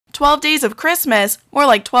12 days of Christmas, more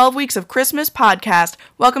like 12 weeks of Christmas podcast.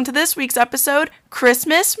 Welcome to this week's episode,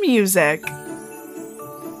 Christmas Music.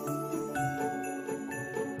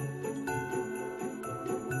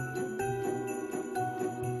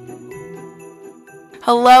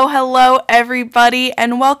 Hello, everybody,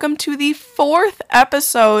 and welcome to the 4th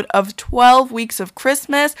episode of 12 Weeks of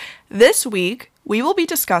Christmas. This week, we will be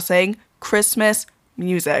discussing Christmas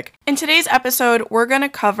music. In today's episode, we're going to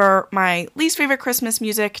cover my least favorite Christmas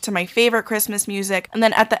music to my favorite Christmas music, and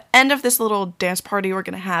then at the end of this little dance party we're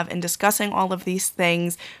going to have in discussing all of these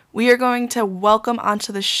things, we are going to welcome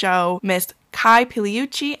onto the show Miss Kai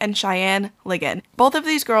Piliucci and Cheyenne Ligon. Both of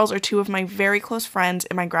these girls are two of my very close friends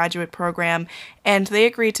in my graduate program, and they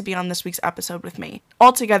agreed to be on this week's episode with me.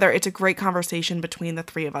 Altogether, it's a great conversation between the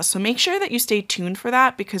three of us, so make sure that you stay tuned for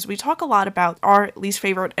that because we talk a lot about our least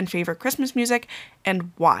favorite and favorite Christmas music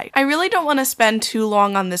and why. I really don't want to spend too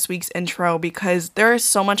long on this week's intro because there is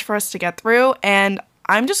so much for us to get through, and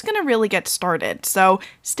I'm just going to really get started. So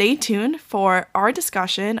stay tuned for our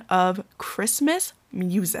discussion of Christmas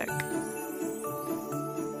music.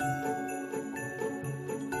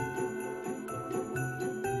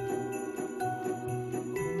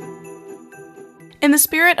 In the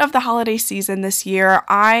spirit of the holiday season this year,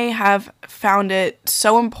 I have found it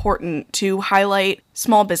so important to highlight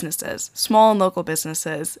small businesses, small and local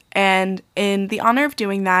businesses. And in the honor of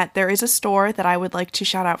doing that, there is a store that I would like to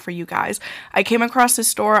shout out for you guys. I came across this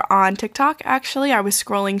store on TikTok, actually. I was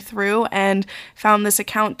scrolling through and found this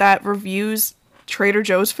account that reviews Trader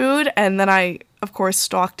Joe's food. And then I, of course,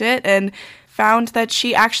 stalked it and found that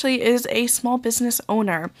she actually is a small business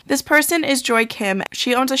owner. This person is Joy Kim.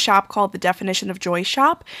 She owns a shop called The Definition of Joy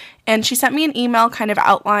Shop, and she sent me an email kind of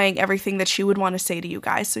outlining everything that she would want to say to you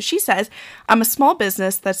guys. So she says, I'm a small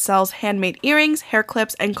business that sells handmade earrings, hair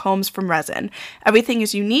clips, and combs from resin. Everything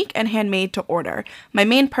is unique and handmade to order. My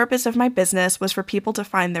main purpose of my business was for people to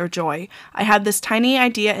find their joy. I had this tiny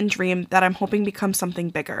idea and dream that I'm hoping becomes something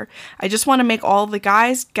bigger. I just want to make all the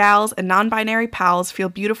guys, gals, and non-binary pals feel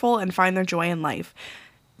beautiful and find their joy in life.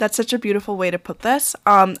 That's such a beautiful way to put this.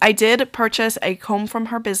 I did purchase a comb from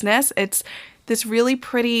her business. It's this really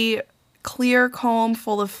pretty clear comb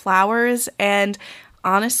full of flowers, and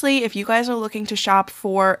honestly, if you guys are looking to shop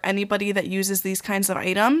for anybody that uses these kinds of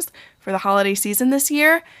items for the holiday season this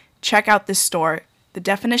year, check out this store, The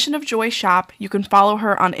Definition of Joy Shop. You can follow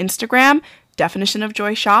her on Instagram, Definition of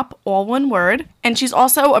Joy Shop, all one word. And she's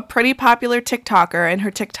also a pretty popular TikToker, and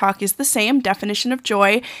her TikTok is the same, Definition of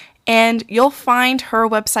Joy. And you'll find her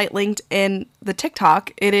website linked in the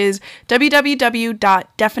TikTok. It is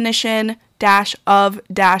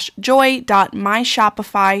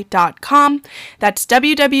www.definition-of-joy.myshopify.com. That's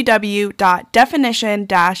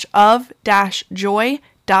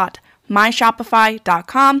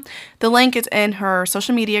www.definition-of-joy.myshopify.com. The link is in her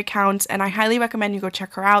social media accounts, and I highly recommend you go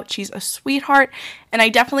check her out. She's a sweetheart, and I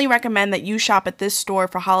definitely recommend that you shop at this store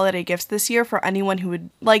for holiday gifts this year for anyone who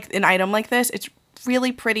would like an item like this. It's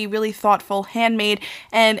really pretty, really thoughtful, handmade,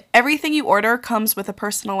 and everything you order comes with a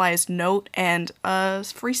personalized note and a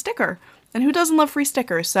free sticker. And who doesn't love free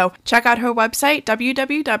stickers? So check out her website,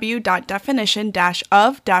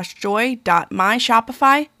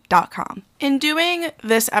 www.definition-of-joy.myshopify.com. In doing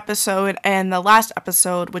this episode and the last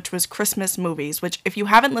episode, which was Christmas movies, which if you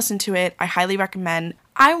haven't listened to it, I highly recommend,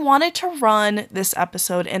 I wanted to run this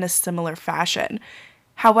episode in a similar fashion.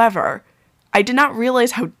 However, I did not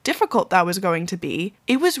realize how difficult that was going to be.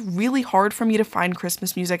 It was really hard for me to find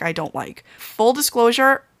Christmas music I don't like. Full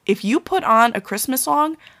disclosure, if you put on a Christmas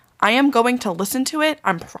song, I am going to listen to it.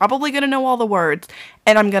 I'm probably going to know all the words,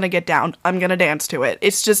 and I'm going to get down. I'm going to dance to it.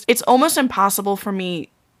 It's almost impossible for me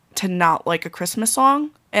to not like a Christmas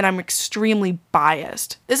song, and I'm extremely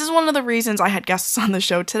biased. This is one of the reasons I had guests on the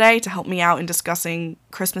show today to help me out in discussing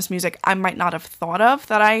Christmas music I might not have thought of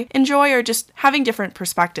that I enjoy, or just having different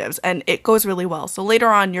perspectives, and it goes really well. So later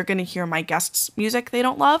on, you're going to hear my guests' music they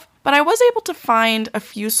don't love, but I was able to find a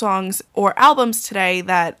few songs or albums today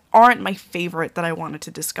that aren't my favorite that I wanted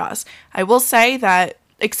to discuss. I will say that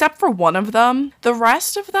except for one of them, the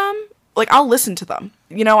rest of them, like, I'll listen to them.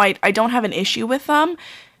 You know, I don't have an issue with them.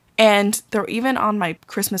 And they're even on my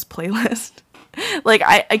Christmas playlist. Like,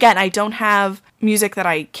 I don't have music that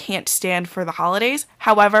I can't stand for the holidays.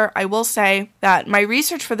 However, I will say that my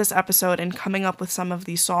research for this episode and coming up with some of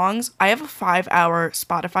these songs, I have a 5-hour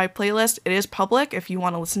Spotify playlist. It is public. If you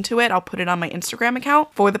want to listen to it, I'll put it on my Instagram account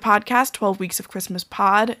for the podcast, 12 Weeks of Christmas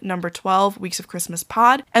Pod, number 12 Weeks of Christmas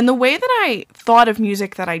Pod. And the way that I thought of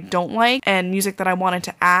music that I don't like and music that I wanted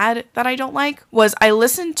to add that I don't like was I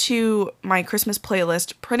listened to my Christmas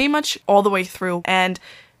playlist pretty much all the way through, and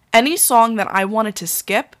Any song that I wanted to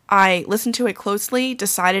skip, I listened to it closely,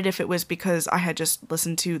 decided if it was because I had just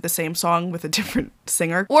listened to the same song with a different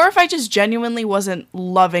singer, or if I just genuinely wasn't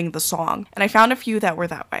loving the song. And I found a few that were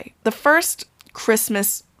that way. The first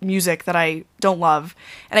Christmas music that I don't love,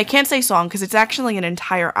 and I can't say song because it's actually an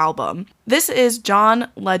entire album. This is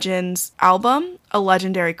John Legend's album, A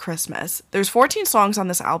Legendary Christmas. There's 14 songs on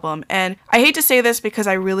this album, and I hate to say this because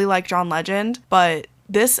I really like John Legend, but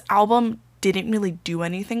this album didn't really do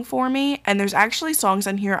anything for me, and there's actually songs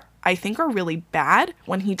on here I think are really bad.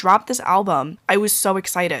 When he dropped this album, I was so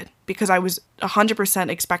excited because I was 100%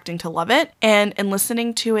 expecting to love it, and in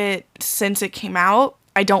listening to it since it came out,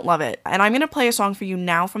 I don't love it. And I'm going to play a song for you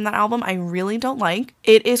now from that album I really don't like.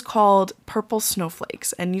 It is called Purple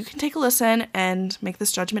Snowflakes, and you can take a listen and make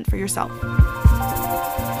this judgment for yourself.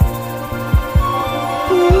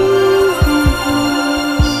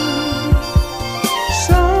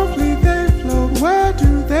 Softly they float, where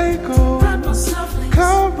do they go?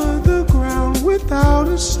 Cover the ground without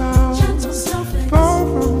a sound. Fall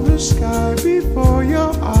from the sky before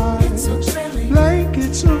your eyes.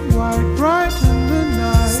 Blankets of white brighten the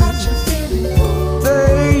night.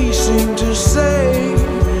 They seem to say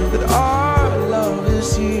that our love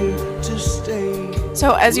is here to stay.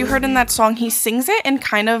 So as you heard in that song, he sings it in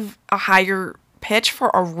kind of a higher pitch for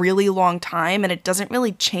a really long time, and it doesn't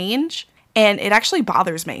really change, and it actually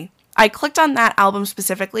bothers me. I clicked on that album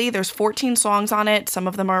specifically. There's 14 songs on it. Some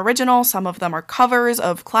of them are original, some of them are covers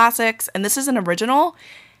of classics, and this is an original,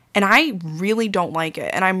 and I really don't like it,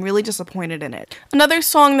 and I'm really disappointed in it. Another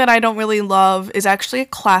song that I don't really love is actually a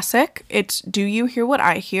classic. It's Do You Hear What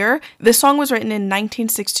I Hear? This song was written in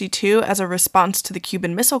 1962 as a response to the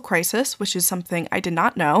Cuban Missile Crisis, which is something I did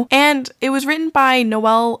not know. And it was written by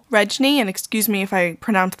Noel Regney, and excuse me if I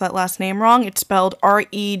pronounced that last name wrong. It's spelled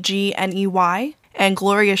Regney, and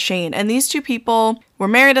Gloria Shane. And these two people were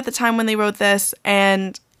married at the time when they wrote this,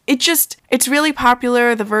 and it's really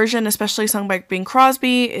popular. The version, especially sung by Bing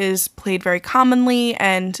Crosby, is played very commonly,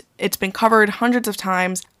 and it's been covered hundreds of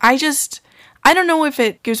times. I don't know if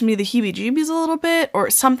it gives me the heebie-jeebies a little bit or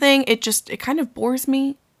something. It kind of bores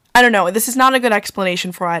me. I don't know. This is not a good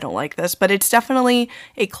explanation for why I don't like this, but it's definitely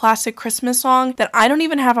a classic Christmas song that I don't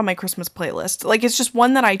even have on my Christmas playlist. Like, it's just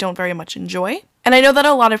one that I don't very much enjoy. And I know that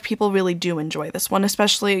a lot of people really do enjoy this one,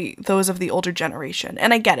 especially those of the older generation.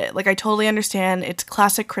 And I get it. Like, I totally understand. It's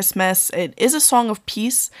classic Christmas. It is a song of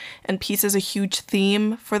peace, and peace is a huge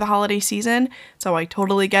theme for the holiday season. So I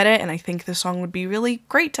totally get it. And I think this song would be really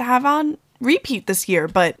great to have on repeat this year.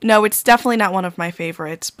 But no, it's definitely not one of my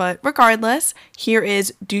favorites. But regardless, here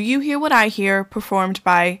is Do You Hear What I Hear, performed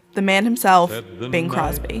by the man himself, Bing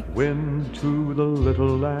Crosby. Wind to the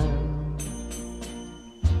little lamb.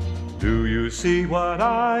 Do you see what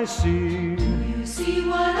I see? Do you see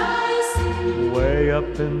what I see? Way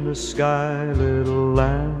up in the sky, little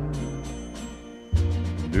lamb.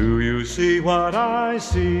 Do you see what I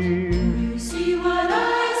see? Do you see what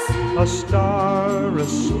I see? A star,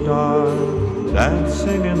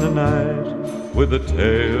 dancing in the night, with a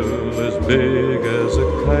tail as big as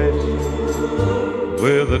a kite,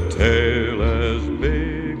 with a tail as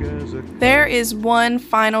big as a kite. There is one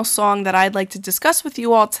final song that I'd like to discuss with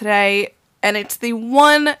you all today, and it's the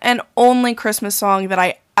one and only Christmas song that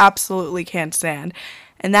I absolutely can't stand,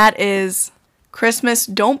 and that is Christmas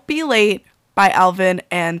Don't Be Late by Alvin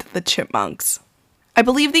and the Chipmunks. I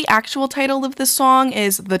believe the actual title of this song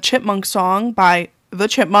is The Chipmunk Song by The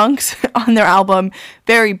Chipmunks on their album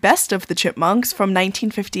Very Best of the Chipmunks from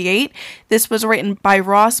 1958. This was written by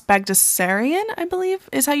Ross Bagdasarian, I believe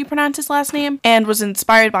is how you pronounce his last name, and was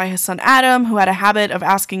inspired by his son Adam, who had a habit of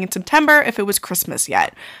asking in September if it was Christmas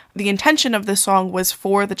yet. The intention of this song was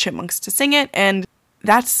for the Chipmunks to sing it, and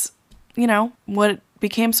that's, what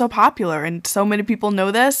became so popular, and so many people know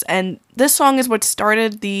this, and this song is what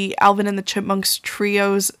started the Alvin and the Chipmunks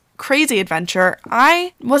trio's crazy adventure.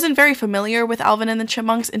 I wasn't very familiar with Alvin and the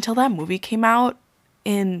Chipmunks until that movie came out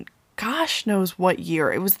in gosh knows what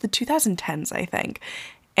year. It was the 2010s, I think.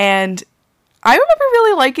 And I remember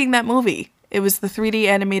really liking that movie. It was the 3D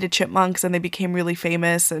animated chipmunks, and they became really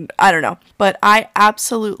famous, and I don't know. But I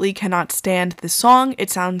absolutely cannot stand this song. It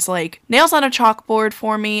sounds like nails on a chalkboard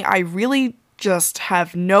for me. I really just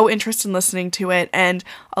have no interest in listening to it, and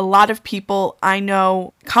a lot of people I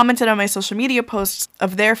know commented on my social media posts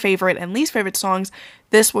of their favorite and least favorite songs.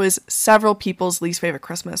 This was several people's least favorite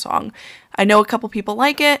Christmas song. I know a couple people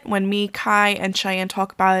like it. When me, Kai, and Cheyenne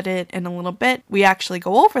talk about it in a little bit, we actually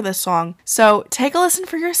go over this song. So take a listen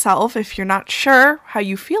for yourself if you're not sure how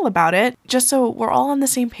you feel about it, just so we're all on the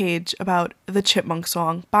same page about the Chipmunk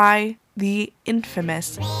Song by the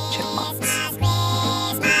infamous Chipmunks.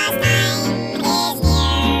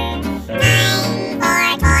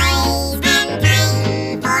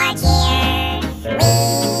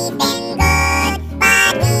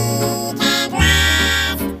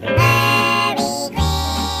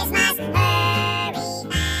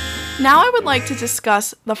 like to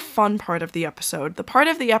discuss the fun part of the episode, the part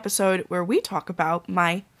of the episode where we talk about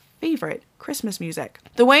my favorite Christmas music.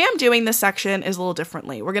 The way I'm doing this section is a little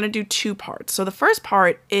differently. We're going to do two parts. So the first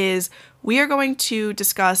part is we are going to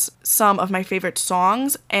discuss some of my favorite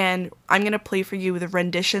songs, and I'm going to play for you the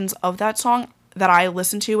renditions of that song that I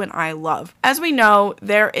listen to and I love. As we know,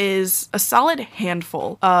 there is a solid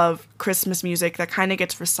handful of Christmas music that kind of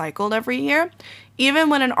gets recycled every year. Even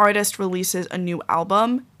when an artist releases a new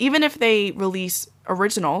album, even if they release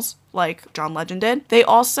originals like John Legend did, they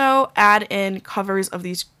also add in covers of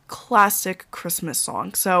these classic Christmas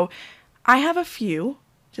songs. So I have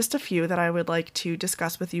just a few that I would like to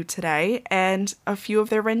discuss with you today, and a few of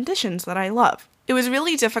their renditions that I love. It was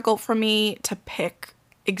really difficult for me to pick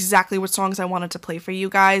exactly what songs I wanted to play for you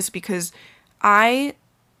guys because I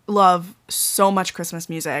love so much Christmas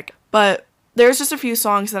music, but there's just a few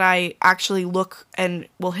songs that I actually look and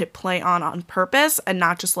will hit play on purpose and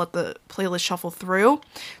not just let the playlist shuffle through.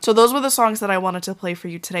 So those were the songs that I wanted to play for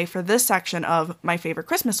you today for this section of my favorite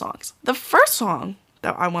Christmas songs. The first song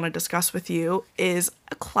that I want to discuss with you is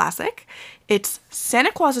a classic. It's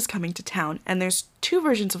Santa Claus is Coming to Town, and there's two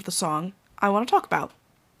versions of the song I want to talk about.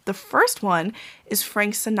 The first one is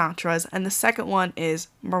Frank Sinatra's, and the second one is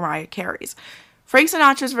Mariah Carey's. Frank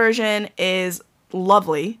Sinatra's version is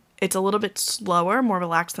lovely. It's a little bit slower, more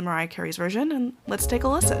relaxed than Mariah Carey's version, and let's take a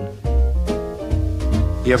listen.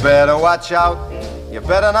 You better watch out, you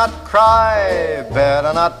better not cry,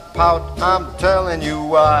 better not pout, I'm telling you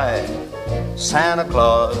why. Santa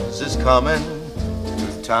Claus is coming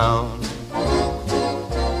to town.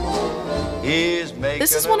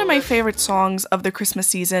 This is one of my favorite songs of the Christmas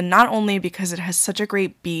season, not only because it has such a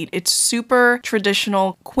great beat, it's super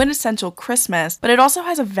traditional, quintessential Christmas, but it also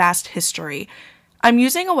has a vast history. I'm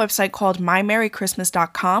using a website called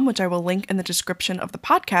mymerrychristmas.com, which I will link in the description of the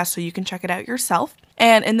podcast so you can check it out yourself.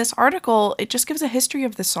 And in this article, it just gives a history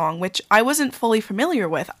of the song, which I wasn't fully familiar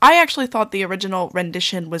with. I actually thought the original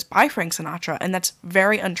rendition was by Frank Sinatra, and that's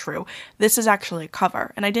very untrue. This is actually a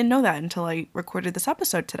cover, and I didn't know that until I recorded this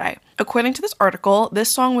episode today. According to this article, this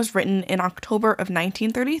song was written in October of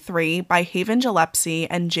 1933 by Haven Gillespie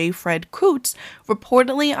and J. Fred Coots,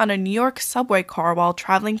 reportedly on a New York subway car while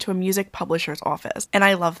traveling to a music publisher's office. And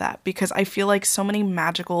I love that because I feel like so many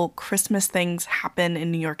magical Christmas things happen in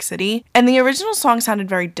New York City. And the original song sounded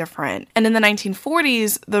very different. And in the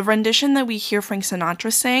 1940s, the rendition that we hear Frank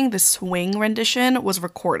Sinatra sing, the swing rendition, was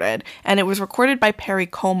recorded. And it was recorded by Perry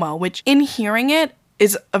Como, which in hearing it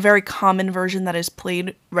is a very common version that is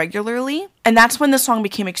played regularly. And that's when the song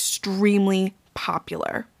became extremely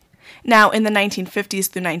popular. Now, in the 1950s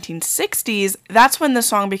through 1960s, that's when the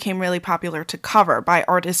song became really popular to cover by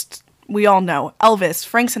artists we all know: Elvis,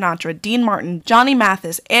 Frank Sinatra, Dean Martin, Johnny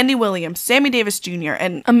Mathis, Andy Williams, Sammy Davis Jr.,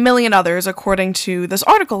 and a million others, according to this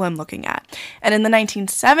article I'm looking at. And in the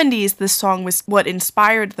 1970s, this song was what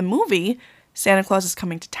inspired the movie Santa Claus is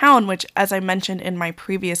Coming to Town, which, as I mentioned in my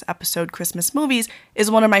previous episode, Christmas Movies,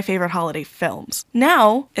 is one of my favorite holiday films.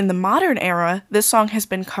 Now, in the modern era, this song has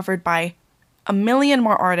been covered by a million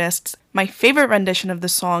more artists. My favorite rendition of the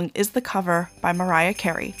song is the cover by Mariah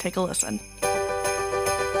Carey. Take a listen.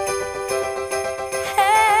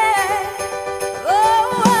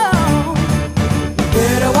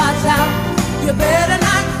 You better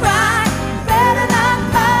not cry, better not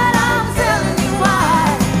fight, I'm telling you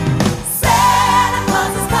why. Santa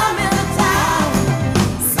Claus is coming to town.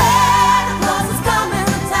 Santa Claus is coming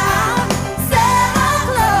to town. Santa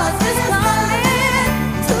Claus is coming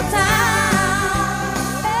to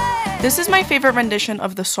town. This is my favorite rendition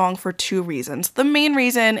of the song for two reasons. The main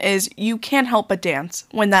reason is you can't help but dance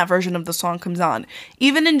when that version of the song comes on.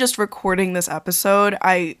 Even in just recording this episode,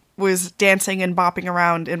 I was dancing and bopping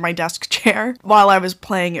around in my desk chair while I was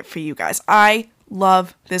playing it for you guys. I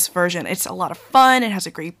love this version. It's a lot of fun. It has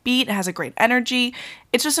a great beat. It has a great energy.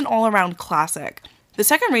 It's just an all-around classic. The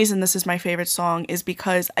second reason this is my favorite song is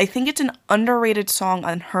because I think it's an underrated song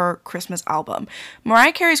on her Christmas album.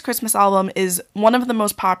 Mariah Carey's Christmas album is one of the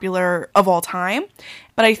most popular of all time,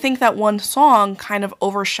 but I think that one song kind of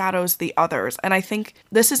overshadows the others, and I think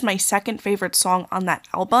this is my second favorite song on that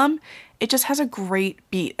album. It just has a great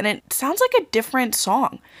beat, and it sounds like a different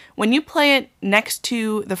song. When you play it next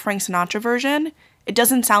to the Frank Sinatra version, it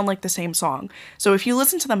doesn't sound like the same song. So if you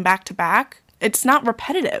listen to them back to back, it's not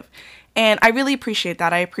repetitive. And I really appreciate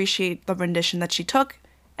that. I appreciate the rendition that she took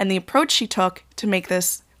and the approach she took to make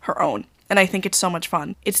this her own. And I think it's so much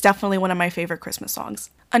fun. It's definitely one of my favorite Christmas songs.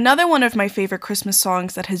 Another one of my favorite Christmas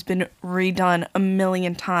songs that has been redone a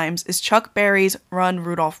million times is Chuck Berry's Run,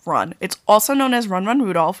 Rudolph, Run. It's also known as Run, Run,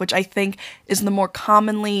 Rudolph, which I think is the more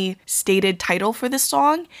commonly stated title for this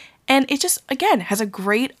song. And it just, again, has a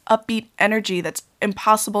great upbeat energy that's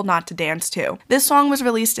impossible not to dance to. This song was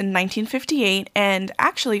released in 1958, and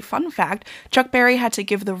actually, fun fact, Chuck Berry had to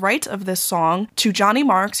give the rights of this song to Johnny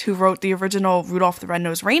Marks, who wrote the original Rudolph the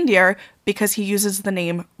Red-Nosed Reindeer, because he uses the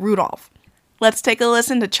name Rudolph. Let's take a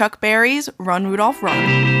listen to Chuck Berry's Run, Rudolph, Run.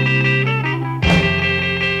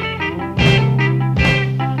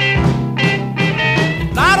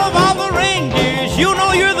 Out of all the reindeers, you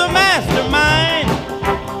know you're the mastermind.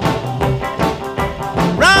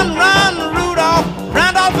 Run, run, Rudolph,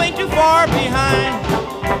 Randolph ain't too far behind.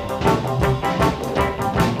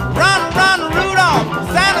 Run, run, Rudolph,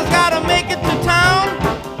 Santa's gotta make it to town.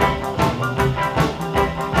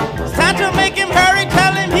 Santa, make him hurry,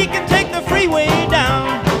 tell him he can take the freeway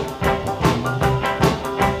down.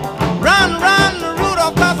 Run, run,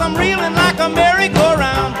 Rudolph, 'cause I'm reeling like a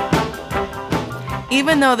merry-go-round.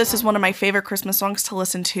 Even though this is one of my favorite Christmas songs to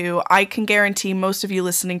listen to, I can guarantee most of you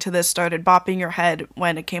listening to this started bopping your head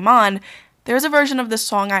when it came on. There's a version of this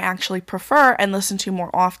song I actually prefer and listen to more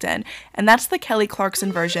often, and that's the Kelly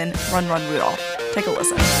Clarkson version, Run, Run, Rudolph. Take a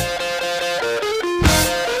listen.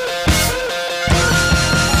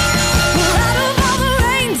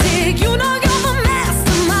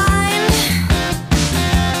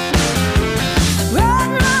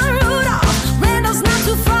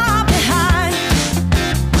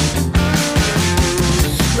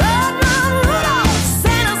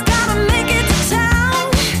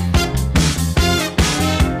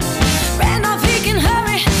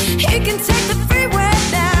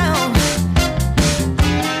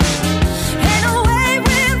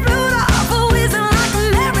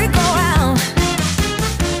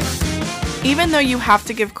 Even though you have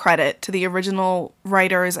to give credit to the original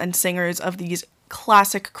writers and singers of these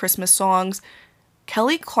classic Christmas songs,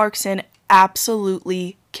 Kelly Clarkson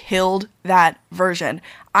absolutely killed that version.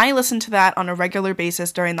 I listen to that on a regular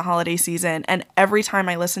basis during the holiday season, and every time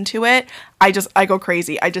I listen to it, I go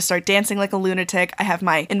crazy. I just start dancing like a lunatic. I have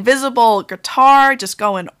my invisible guitar just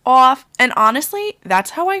going off, and honestly,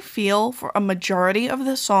 that's how I feel for a majority of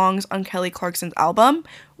the songs on Kelly Clarkson's album,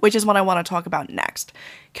 which is what I want to talk about next.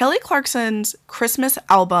 Kelly Clarkson's Christmas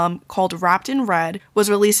album, called Wrapped in Red, was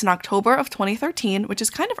released in October of 2013, which is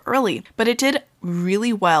kind of early, but it did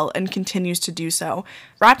really well and continues to do so.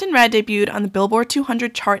 Wrapped in Red debuted on the Billboard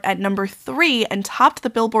 200 chart at number 3 and topped the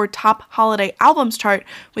Billboard Top Holiday Albums chart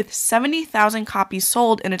with 70,000 copies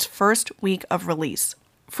sold in its first week of release.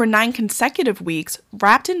 For 9 consecutive weeks,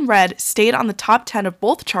 Wrapped in Red stayed on the top 10 of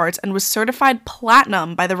both charts and was certified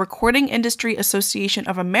platinum by the Recording Industry Association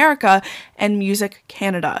of America and Music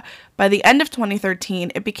Canada. By the end of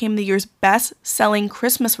 2013, it became the year's best-selling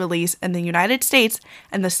Christmas release in the United States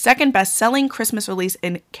and the second best-selling Christmas release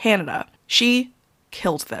in Canada. She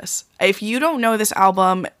killed this. If you don't know this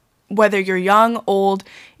album, whether you're young, old,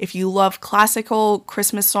 if you love classical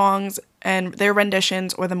Christmas songs and their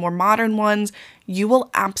renditions or the more modern ones, you will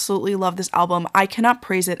absolutely love this album. I cannot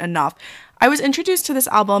praise it enough. I was introduced to this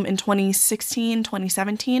album in 2016,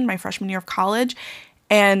 2017, my freshman year of college,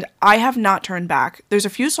 and I have not turned back. There's a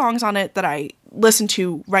few songs on it that I listen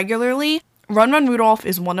to regularly. Run Run Rudolph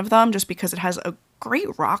is one of them, just because it has a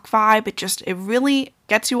great rock vibe. It really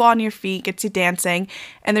gets you on your feet, gets you dancing,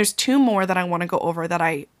 and there's 2 more that I want to go over that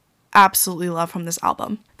I absolutely love from this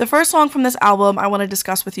album. The first song from this album I want to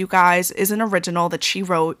discuss with you guys is an original that she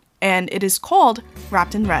wrote, and it is called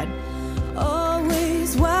Wrapped in Red.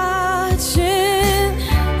 Always watching,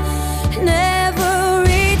 never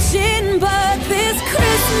reaching, but this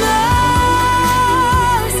Christmas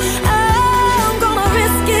I'm gonna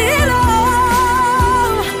risk it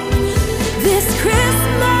all. This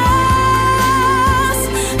Christmas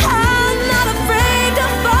I'm not afraid to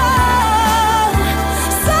fall.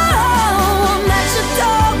 So I'm at your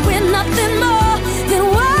door with nothing more than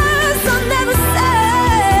words I'll never say.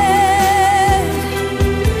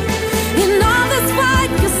 In all this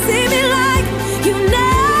fight, you see me like you've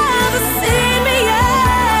never seen me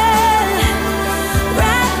yet.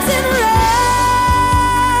 Wrapped in red.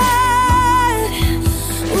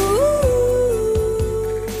 Ooh.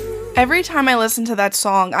 Every time I listen to that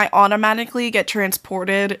song, I automatically get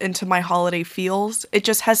transported into my holiday feels. It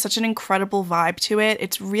just has such an incredible vibe to it.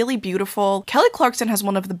 It's really beautiful. Kelly Clarkson has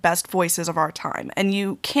one of the best voices of our time, and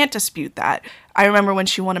you can't dispute that. I remember when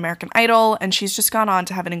she won American Idol, and she's just gone on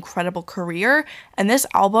to have an incredible career, and this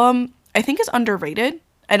album, I think, is underrated.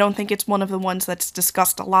 I don't think it's one of the ones that's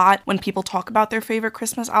discussed a lot when people talk about their favorite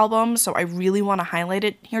Christmas albums, so I really want to highlight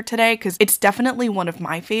it here today because it's definitely one of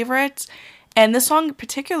my favorites. And this song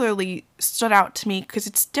particularly stood out to me because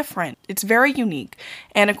it's different. It's very unique.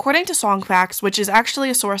 And according to Songfacts, which is actually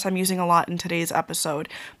a source I'm using a lot in today's episode,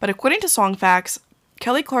 but according to Songfacts,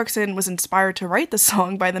 Kelly Clarkson was inspired to write the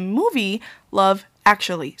song by the movie Love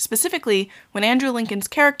Actually, specifically when Andrew Lincoln's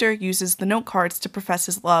character uses the note cards to profess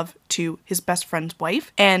his love to his best friend's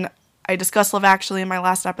wife. And I discussed Love Actually in my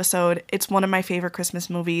last episode. It's one of my favorite Christmas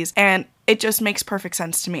movies, and it just makes perfect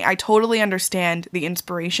sense to me. I totally understand the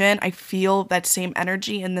inspiration. I feel that same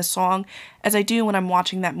energy in this song as I do when I'm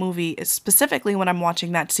watching that movie, specifically when I'm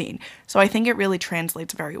watching that scene. So I think it really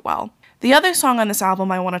translates very well. The other song on this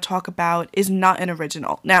album I want to talk about is not an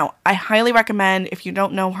original. Now, I highly recommend, if you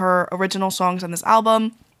don't know her original songs on this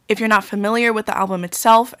album, if you're not familiar with the album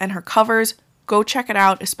itself and her covers, go check it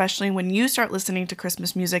out, especially when you start listening to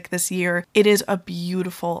Christmas music this year. It is a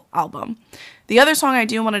beautiful album. The other song I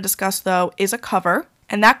do want to discuss, though, is a cover,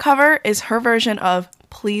 and that cover is her version of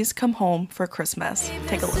Please Come Home for Christmas.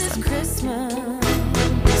 Take a listen.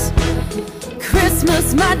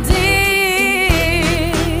 Christmas, my dear.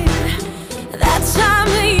 That time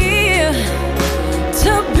of year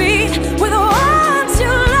to be with ones you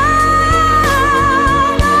love.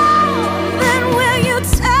 Then will you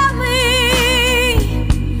tell me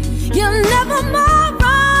you're never more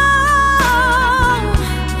wrong?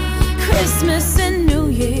 Christmas and New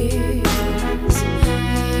Year's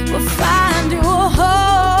will find you a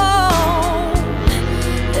home.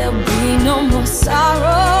 There'll be no more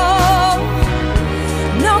sorrow,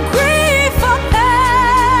 no grief or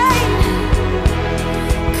pain,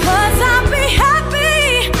 'cause I'll be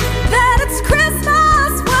happy that it's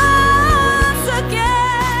Christmas once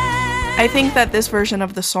again. I think that this version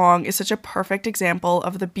of the song is such a perfect example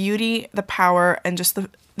of the beauty, the power, and just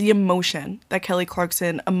the emotion that Kelly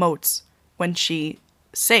Clarkson emotes when she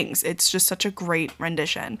sings. It's just such a great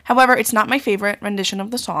rendition. However, it's not my favorite rendition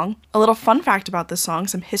of the song. A little fun fact about this song,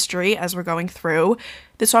 some history as we're going through.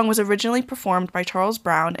 The song was originally performed by Charles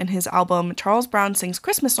Brown in his album Charles Brown Sings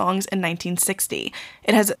Christmas Songs in 1960.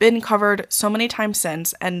 It has been covered so many times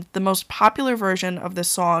since, and the most popular version of this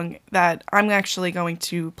song that I'm actually going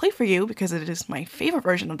to play for you, because it is my favorite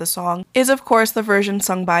version of the song, is of course the version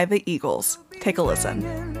sung by the Eagles. Take a listen.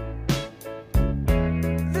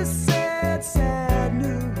 The sad, sad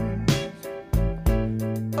news.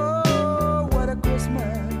 Oh, what a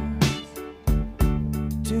Christmas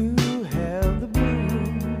to have the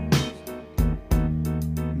blues.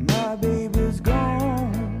 My baby's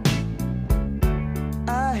gone.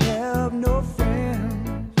 I have no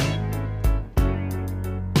friends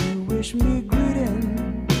to wish me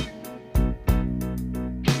greeting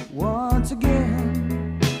once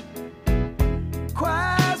again.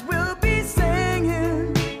 Choirs will be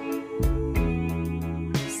singing.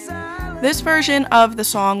 This version of the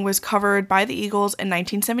song was covered by the Eagles in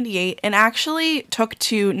 1978 and actually took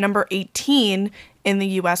to number 18 in the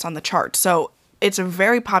US on the chart. So it's a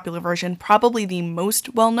very popular version, probably the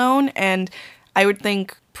most well-known, and I would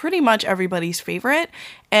think pretty much everybody's favorite.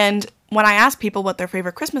 And when I asked people what their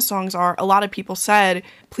favorite Christmas songs are, a lot of people said,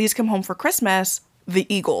 Please Come Home for Christmas, the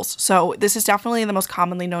Eagles. So this is definitely the most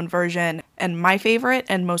commonly known version and my favorite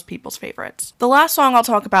and most people's favorites. The last song I'll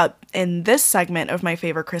talk about in this segment of my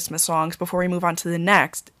favorite Christmas songs before we move on to the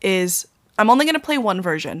next is, I'm only going to play one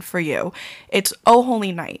version for you. It's Oh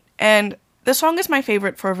Holy Night. And this song is my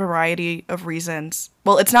favorite for a variety of reasons.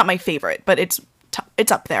 Well, it's not my favorite, but it's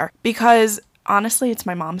up there because honestly, it's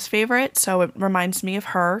my mom's favorite. So it reminds me of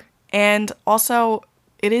her. And also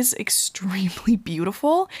it is extremely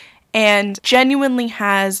beautiful and genuinely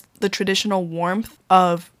has the traditional warmth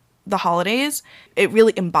of the holidays. It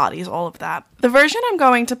really embodies all of that. The version I'm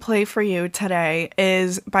going to play for you today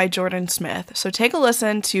is by Jordan Smith. So take a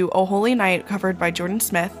listen to Oh Holy Night covered by Jordan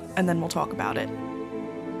Smith, and then we'll talk about it.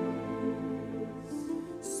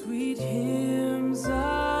 Sweet hymns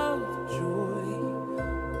of joy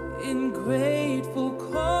in grateful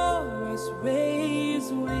chorus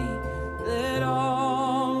raise we, let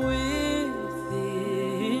all within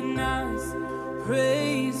us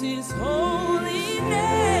praise his holy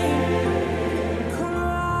name.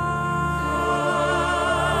 Christ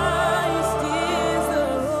is the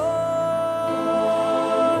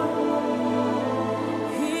Lord,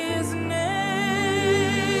 his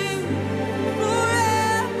name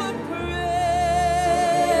forever praised.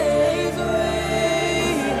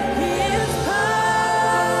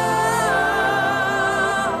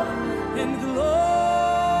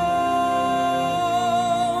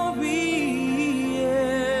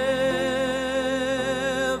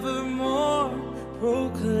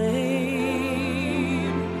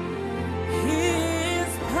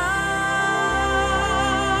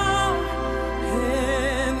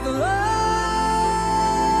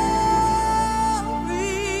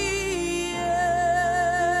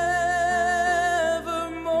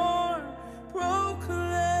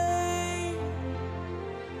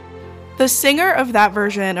 The singer of that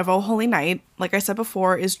version of Oh Holy Night, like I said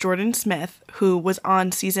before, is Jordan Smith, who was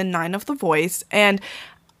on season 9 of The Voice. And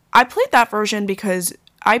I played that version because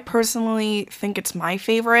I personally think it's my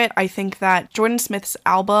favorite. I think that Jordan Smith's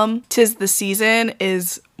album, 'Tis the Season,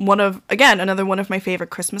 is another one of my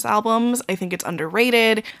favorite Christmas albums. I think it's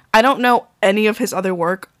underrated. I don't know any of his other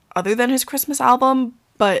work other than his Christmas album,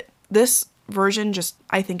 but this version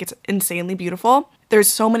I think it's insanely beautiful. There's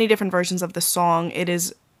so many different versions of the song. It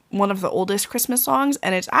is one of the oldest Christmas songs,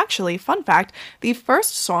 and it's actually, fun fact, the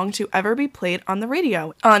first song to ever be played on the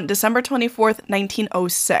radio on December 24th,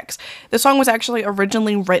 1906. The song was actually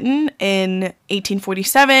originally written in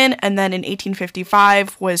 1847, and then in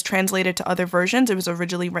 1855 was translated to other versions. It was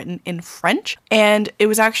originally written in French, and it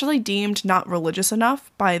was actually deemed not religious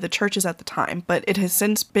enough by the churches at the time, but it has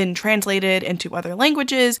since been translated into other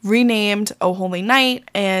languages, renamed Oh Holy Night,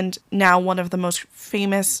 and now one of the most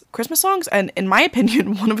famous Christmas songs, and in my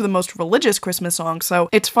opinion, one of the most religious Christmas songs. So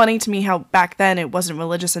it's funny to me how back then it wasn't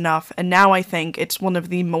religious enough, and now I think it's one of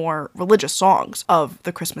the more religious songs of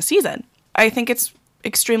the Christmas season. I think it's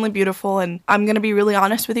extremely beautiful, and I'm gonna be really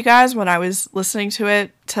honest with you guys, when I was listening to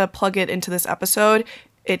it to plug it into this episode,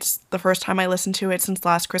 it's the first time I listened to it since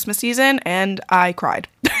last Christmas season, and I cried.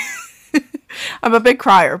 I'm a big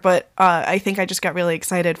crier, but I think I just got really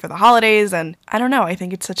excited for the holidays, and I don't know, I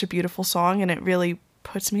think it's such a beautiful song, and it really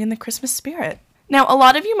puts me in the Christmas spirit. Now, a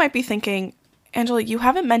lot of you might be thinking, Angela, you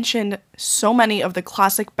haven't mentioned so many of the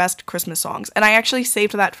classic best Christmas songs, and I actually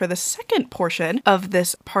saved that for the second portion of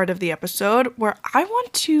this part of the episode, where I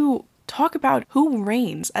want to talk about who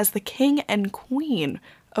reigns as the king and queen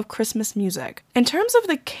of Christmas music. In terms of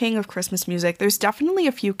the king of Christmas music, there's definitely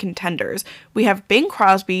a few contenders. We have Bing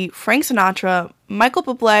Crosby, Frank Sinatra, Michael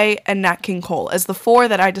Bublé, and Nat King Cole as the four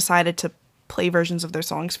that I decided to play versions of their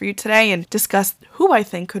songs for you today and discuss who I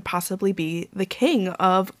think could possibly be the king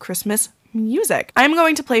of Christmas music. I'm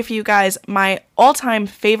going to play for you guys my all-time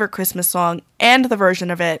favorite Christmas song and the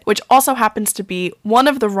version of it, which also happens to be one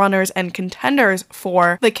of the runners and contenders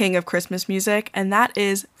for the king of Christmas music, and that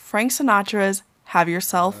is Frank Sinatra's Have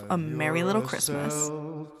Yourself a Merry Little Christmas.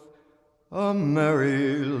 A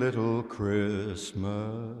merry little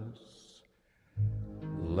Christmas.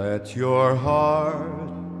 Let your heart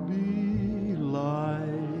be light.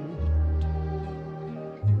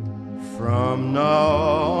 From now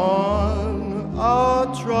on, our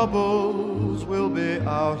troubles will be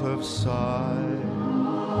out of sight.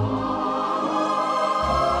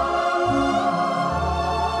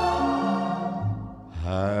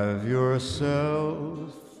 Have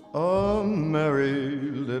yourself a merry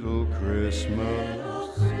little Christmas.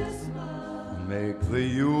 Make the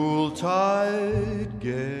Yuletide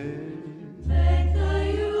gay. Make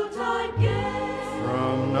the Yuletide gay.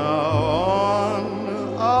 From now on,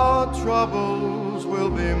 our troubles will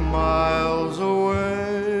be miles away.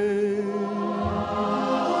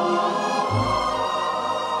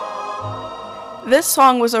 This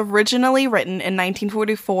song was originally written in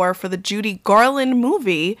 1944 for the Judy Garland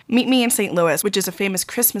movie, Meet Me in St. Louis, which is a famous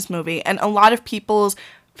Christmas movie, and a lot of people's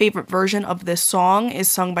favorite version of this song is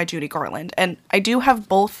sung by Judy Garland. And I do have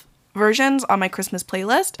both versions on my Christmas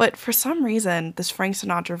playlist, but for some reason, this Frank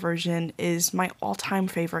Sinatra version is my all-time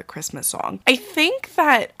favorite Christmas song. I think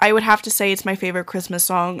that I would have to say it's my favorite Christmas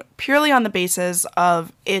song purely on the basis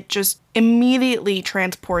of it just immediately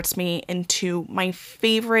transports me into my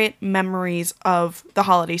favorite memories of the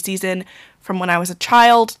holiday season from when I was a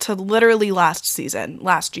child to literally last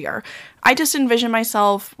year. I just envision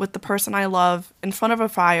myself with the person I love in front of a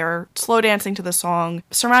fire, slow dancing to the song,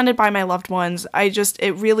 surrounded by my loved ones.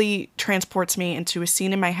 It really transports me into a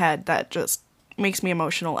scene in my head that just makes me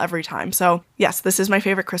emotional every time. So yes, this is my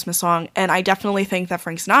favorite Christmas song, and I definitely think that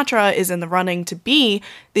Frank Sinatra is in the running to be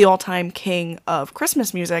the all-time king of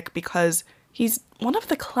Christmas music because he's one of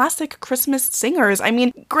the classic Christmas singers. I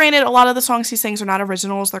mean, granted, a lot of the songs he sings are not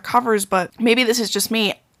originals, they're covers, but maybe this is just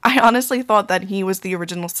me. I honestly thought that he was the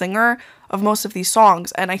original singer of most of these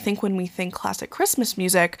songs, and I think when we think classic Christmas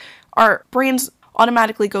music, our brains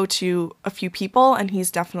automatically go to a few people, and he's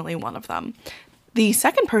definitely one of them. The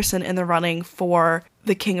second person in the running for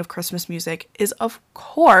the king of Christmas music is, of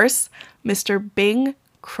course, Mr. Bing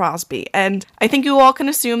Crosby, and I think you all can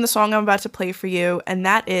assume the song I'm about to play for you, and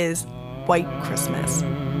that is White Christmas.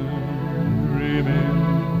 Dreaming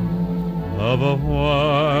of a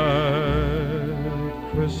white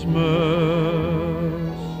Christmas,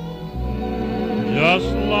 just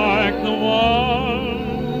like the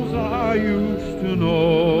ones I used to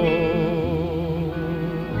know,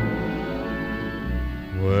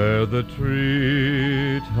 where the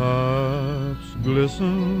treetops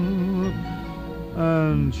glisten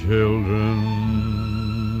and children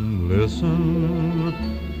listen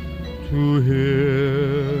to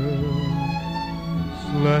hear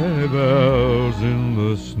sleigh bells in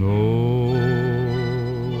the snow.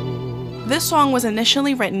 This song was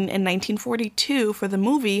initially written in 1942 for the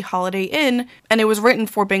movie Holiday Inn, and it was written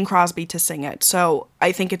for Bing Crosby to sing it, so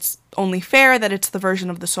I think it's only fair that it's the version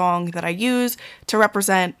of the song that I use to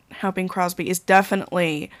represent how Bing Crosby is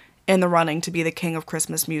definitely in the running to be the king of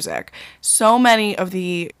Christmas music. So many of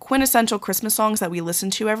the quintessential Christmas songs that we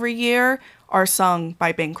listen to every year are sung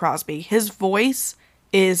by Bing Crosby. His voice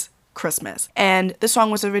is Christmas, and this song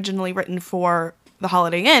was originally written for the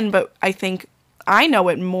Holiday Inn, but I think I know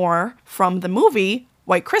it more from the movie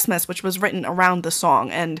White Christmas, which was written around the song,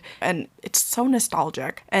 and it's so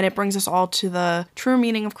nostalgic, and it brings us all to the true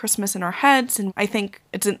meaning of Christmas in our heads, and I think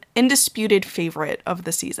it's an indisputed favorite of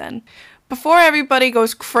the season. Before everybody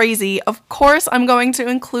goes crazy, of course I'm going to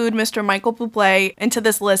include Mr. Michael Bublé into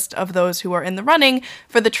this list of those who are in the running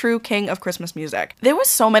for the true king of Christmas music. There was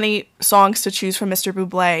so many songs to choose from Mr.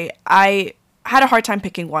 Bublé. I had a hard time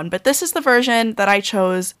picking one, but this is the version that I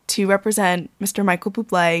chose to represent Mr. Michael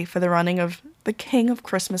Bublé for the running of the king of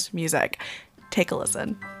Christmas music. Take a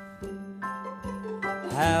listen.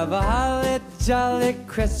 Have a holly jolly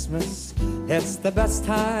Christmas, it's the best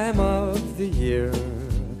time of the year.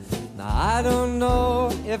 Now I don't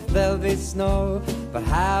know if there'll be snow, but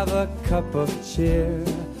have a cup of cheer.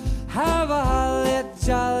 Have a holly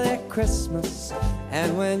jolly Christmas,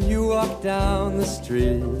 and when you walk down the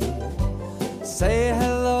street, say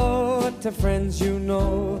hello to friends you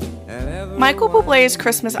know. Michael Bublé's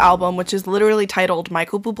Christmas album, which is literally titled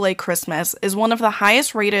Michael Bublé Christmas, is one of the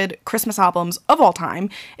highest rated Christmas albums of all time.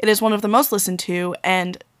 It is one of the most listened to,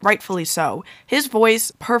 and rightfully so. His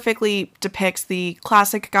voice perfectly depicts the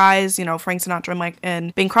classic guys, you know, Frank Sinatra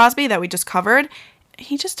and Bing Crosby that we just covered.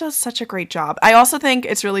 He just does such a great job. I also think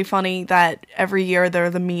it's really funny that every year there are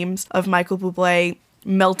the memes of Michael Bublé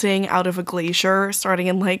melting out of a glacier starting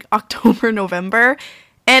in like October, November.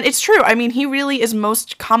 And it's true. I mean, he really is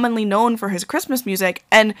most commonly known for his Christmas music.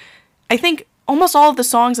 And I think almost all of the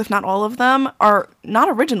songs, if not all of them, are not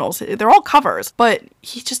originals. They're all covers, but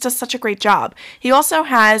he just does such a great job. He also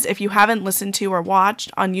has, if you haven't listened to or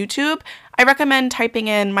watched on YouTube, I recommend typing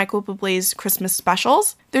in Michael Bublé's Christmas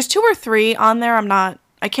specials. There's 2 or 3 on there.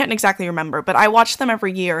 I can't exactly remember, but I watch them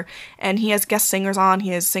every year, and he has guest singers on.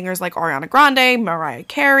 He has singers like Ariana Grande, Mariah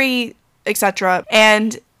Carey, etc.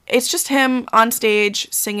 And it's just him on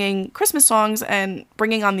stage singing Christmas songs and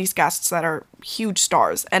bringing on these guests that are huge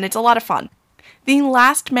stars, and it's a lot of fun. The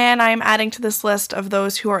last man I am adding to this list of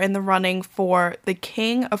those who are in the running for the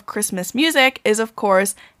king of Christmas music is, of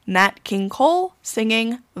course, Nat King Cole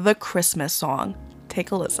singing the Christmas song.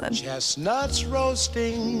 Take a listen. Chestnuts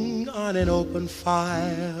roasting on an open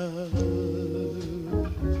fire,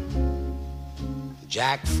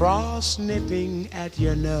 Jack Frost nipping at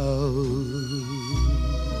your nose,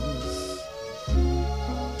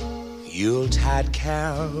 Yuletide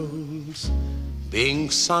carols being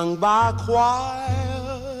sung by a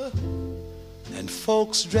choir, and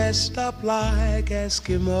folks dressed up like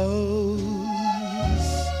Eskimos.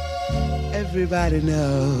 Everybody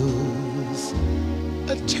knows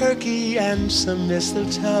a turkey and some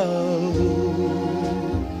mistletoe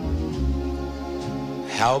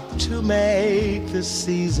help to make the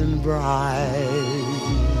season bright.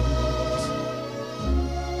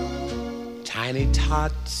 Tiny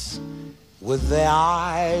tots with their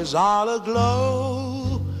eyes all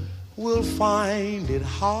aglow will find it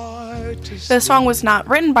hard to The song was not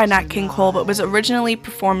written by Nat King Cole, but was originally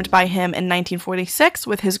performed by him in 1946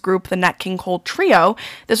 with his group, the Nat King Cole Trio.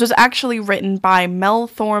 This was actually written by Mel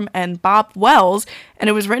Thorne and Bob Wells, and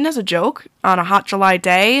it was written as a joke on a hot July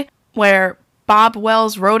day, where Bob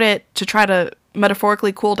Wells wrote it to try to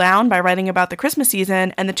metaphorically cool down by writing about the Christmas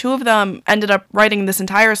season, and the two of them ended up writing this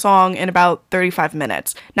entire song in about 35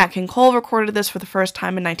 minutes. Nat King Cole recorded this for the first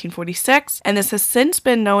time in 1946, and this has since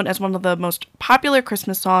been known as one of the most popular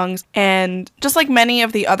Christmas songs, and just like many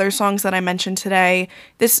of the other songs that I mentioned today,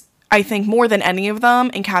 this, I think, more than any of them,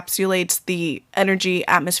 encapsulates the energy,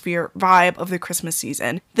 atmosphere, vibe of the Christmas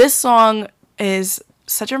season. This song is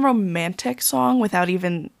such a romantic song without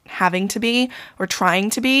even having to be, or trying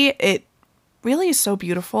to be. It really is so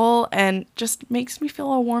beautiful and just makes me feel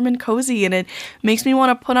all warm and cozy, and it makes me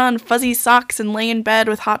want to put on fuzzy socks and lay in bed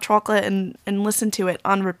with hot chocolate and listen to it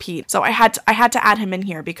on repeat. So I had to add him in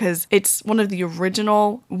here because it's one of the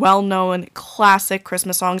original, well-known, classic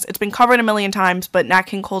Christmas songs. It's been covered a million times, but Nat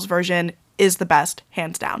King Cole's version is the best,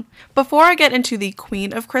 hands down. Before I get into the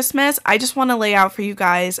Queen of Christmas, I just want to lay out for you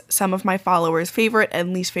guys some of my followers' favorite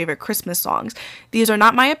and least favorite Christmas songs. These are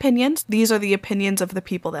not my opinions. These are the opinions of the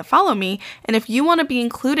people that follow me. And if you want to be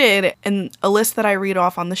included in a list that I read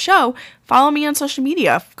off on the show, follow me on social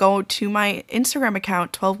media. Go to my Instagram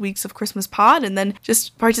account, 12 Weeks of Christmas Pod, and then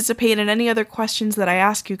just participate in any other questions that I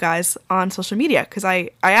ask you guys on social media, because I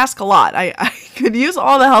ask a lot. I could use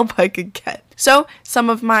all the help I could get. So some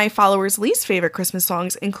of my followers' least favorite Christmas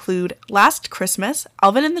songs include Last Christmas,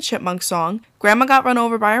 Alvin and the Chipmunks song, Grandma Got Run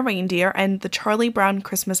Over by a Reindeer, and the Charlie Brown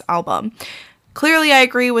Christmas album. Clearly, I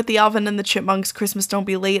agree with the Alvin and the Chipmunks Christmas Don't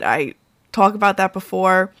Be Late. I talked about that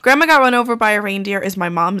before. Grandma Got Run Over by a Reindeer is my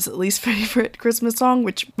mom's least favorite Christmas song,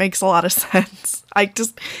 which makes a lot of sense. I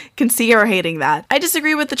just can see her hating that. I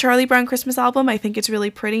disagree with the Charlie Brown Christmas album. I think it's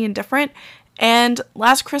really pretty and different. And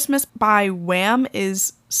Last Christmas by Wham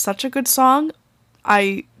is such a good song.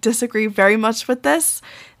 I disagree very much with this.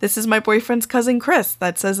 This is my boyfriend's cousin Chris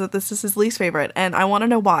that says that this is his least favorite, and I want to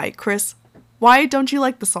know why. Chris, why don't you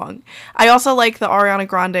like the song? I also like the Ariana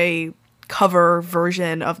Grande cover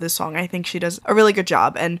version of this song. I think she does a really good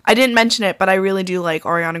job, and I didn't mention it, but I really do like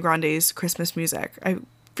Ariana Grande's Christmas music. I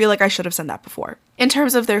feel like I should have said that before. In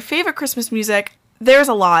terms of their favorite Christmas music, there's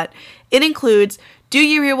a lot. It includes Do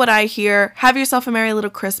You Hear What I Hear, Have Yourself a Merry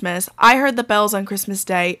Little Christmas, I Heard the Bells on Christmas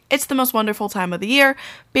Day, It's the Most Wonderful Time of the Year,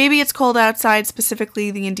 Baby It's Cold Outside,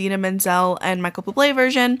 specifically the Idina Menzel and Michael Bublé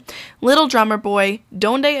version, Little Drummer Boy,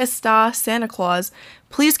 Donde Está Santa Claus,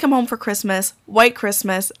 Please Come Home for Christmas, White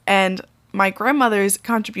Christmas, and my grandmother's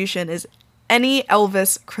contribution is any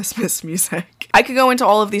Elvis Christmas music. I could go into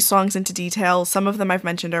all of these songs into detail. Some of them I've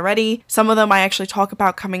mentioned already. Some of them I actually talk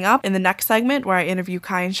about coming up in the next segment where I interview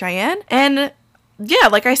Kai and Cheyenne. And yeah,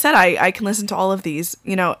 like I said, I can listen to all of these.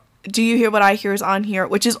 You know, Do You Hear What I Hear is on here,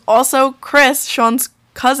 which is also Chris, Sean's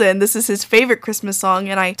cousin. This is his favorite Christmas song,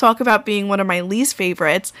 and I talk about being one of my least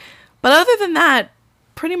favorites. But other than that,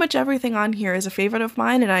 pretty much everything on here is a favorite of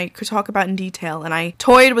mine, and I could talk about in detail. And I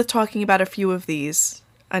toyed with talking about a few of these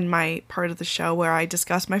in my part of the show where I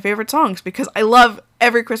discuss my favorite songs, because I love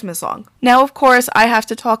every Christmas song. Now, of course, I have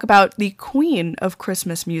to talk about the Queen of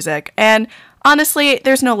Christmas music. And honestly,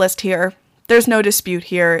 there's no list here. There's no dispute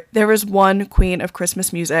here. There is one Queen of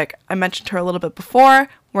Christmas music. I mentioned her a little bit before.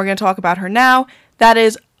 We're going to talk about her now. That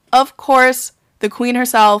is, of course, the Queen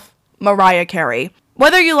herself, Mariah Carey.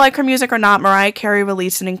 Whether you like her music or not, Mariah Carey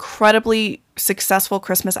released an incredibly successful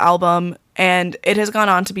Christmas album, and it has gone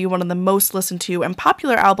on to be one of the most listened to and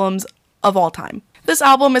popular albums of all time. This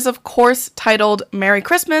album is, of course, titled Merry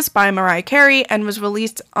Christmas by Mariah Carey and was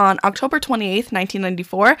released on October 28th,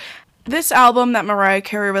 1994. This album that Mariah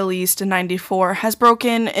Carey released in 94 has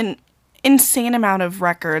broken an insane amount of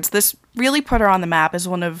records. This really put her on the map as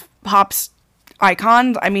one of pop's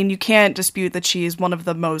icons. I mean, you can't dispute that she is one of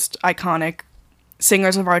the most iconic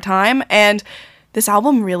singers of our time, and this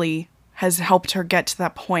album really has helped her get to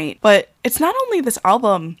that point. But it's not only this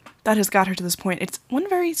album that has got her to this point, it's one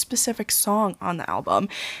very specific song on the album,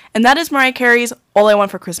 and that is Mariah Carey's All I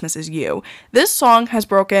Want for Christmas Is You. This song has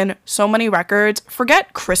broken so many records.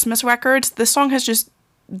 Forget Christmas records, this song has just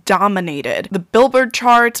dominated the Billboard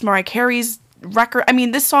charts. Mariah Carey's record, I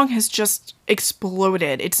mean, this song has just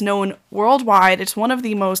exploded. It's known worldwide. It's one of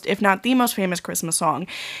the most, if not the most famous Christmas song.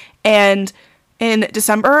 And in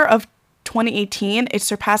December of 2018, it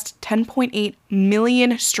surpassed 10.8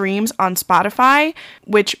 million streams on Spotify,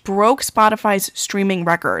 which broke Spotify's streaming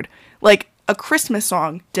record. Like, a Christmas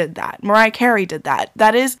song did that. Mariah Carey did that.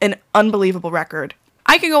 That is an unbelievable record.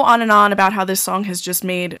 I could go on and on about how this song has just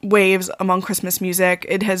made waves among Christmas music.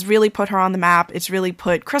 It has really put her on the map. It's really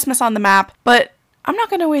put Christmas on the map. But I'm not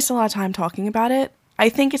going to waste a lot of time talking about it. I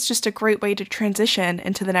think it's just a great way to transition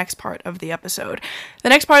into the next part of the episode. The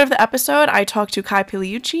next part of the episode, I talk to Kai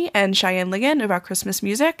Piliucci and Cheyenne Ligon about Christmas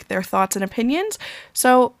music, their thoughts and opinions.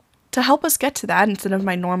 So to help us get to that, instead of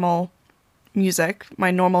my normal music, my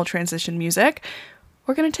normal transition music,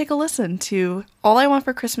 we're going to take a listen to All I Want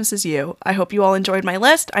for Christmas Is You. I hope you all enjoyed my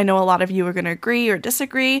list. I know a lot of you are going to agree or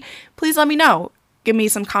disagree. Please let me know. Give me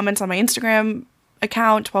some comments on my Instagram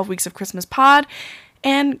account, 12 Weeks of Christmas Pod,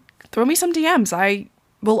 and throw me some DMs. I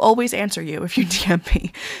will always answer you if you DM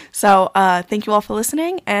me. So thank you all for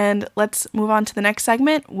listening, and let's move on to the next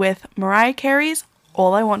segment with Mariah Carey's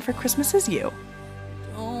All I Want for Christmas Is You.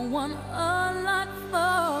 Don't want a lot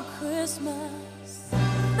for Christmas.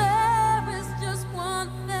 There is just one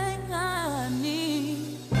thing I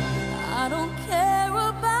need. I don't care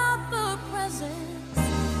about the presents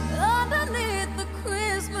underneath the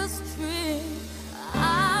Christmas tree.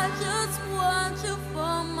 I just want you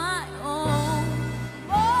for my own,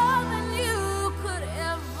 more than you could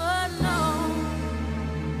ever know.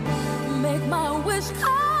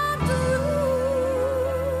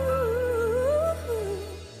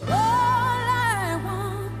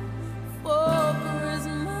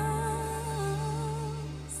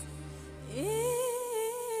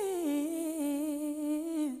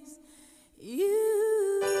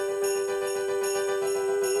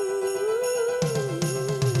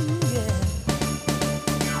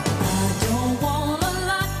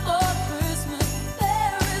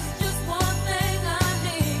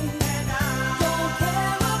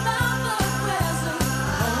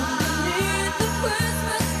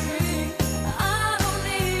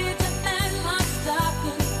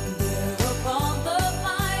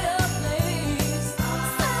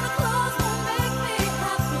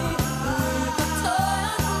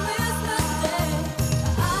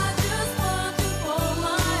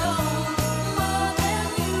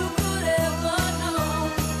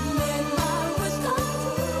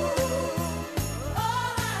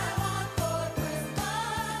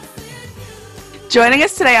 Joining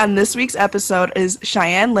us today on this week's episode is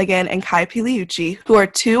Cheyenne Ligon and Kai Piliucci, who are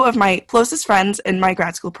two of my closest friends in my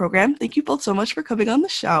grad school program. Thank you both so much for coming on the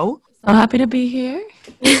show. So happy to be here.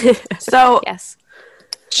 So, Yes.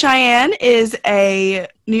 Cheyenne is a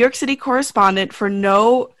New York City correspondent for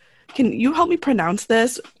can you help me pronounce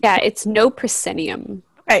this? Yeah, it's No Proscenium.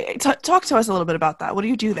 Okay, talk to us a little bit about that. What do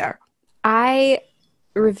you do there? I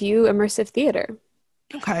review immersive theater.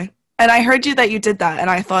 Okay. And I heard that you did that, and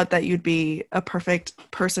I thought that you'd be a perfect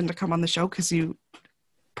person to come on the show because you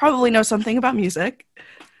probably know something about music.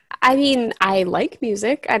 I mean, I like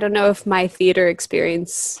music. I don't know if my theater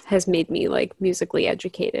experience has made me like musically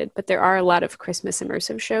educated, but there are a lot of Christmas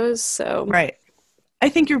immersive shows, so Right. I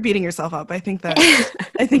think you're beating yourself up. I think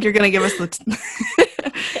you're going to give us the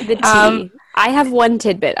tea. I have one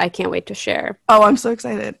tidbit I can't wait to share. Oh, I'm so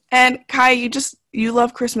excited. And Kai, you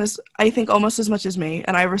love Christmas, I think, almost as much as me,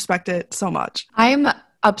 and I respect it so much. I'm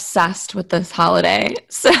obsessed with this holiday.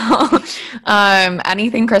 So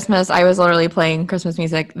anything Christmas, I was literally playing Christmas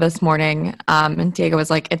music this morning, and Diego was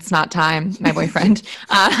like, it's not time, my boyfriend.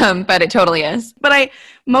 But it totally is. But I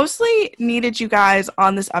mostly needed you guys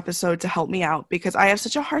on this episode to help me out because I have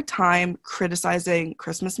such a hard time criticizing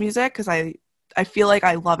Christmas music because I feel like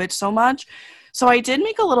I love it so much. So I did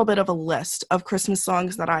make a little bit of a list of Christmas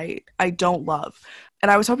songs that I don't love. And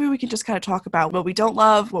I was hoping we could just kind of talk about what we don't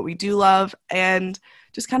love, what we do love, and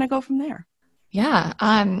just kind of go from there. Yeah.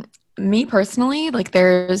 Me personally, like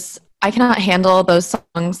I cannot handle those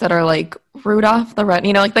songs that are like Rudolph the Red,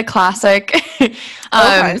 like the classic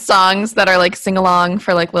songs that are like sing along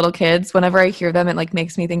for like little kids. Whenever I hear them, it like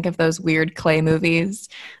makes me think of those weird clay movies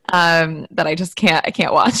that I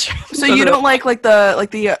can't watch. So you don't like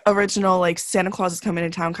the original like Santa Claus is Coming to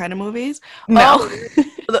Town kind of movies? No.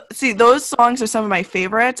 See, those songs are some of my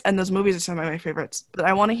favorites, and those movies are some of my favorites. But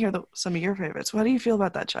I want to hear some of your favorites. How do you feel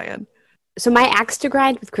about that, Cheyenne? So my axe to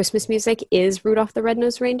grind with Christmas music is Rudolph the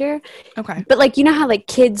Red-Nosed Reindeer. Okay. But like, you know how like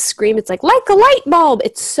kids scream, it's like a light bulb.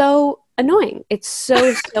 It's so annoying. It's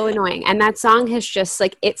so annoying. And that song has just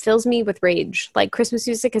like, it fills me with rage. Like Christmas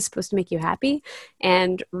music is supposed to make you happy.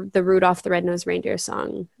 And the Rudolph the Red-Nosed Reindeer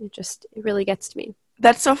song, it really gets to me.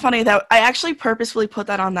 That's so funny that I actually purposefully put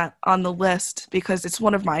that on the list because it's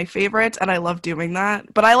one of my favorites and I love doing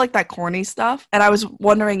that. But I like that corny stuff. And I was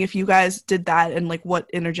wondering if you guys did that and like what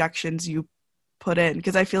interjections you put in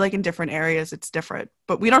because I feel like in different areas it's different.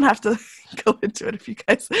 But we don't have to go into it if you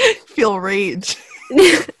guys feel rage.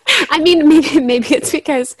 I mean, maybe it's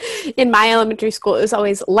because in my elementary school it was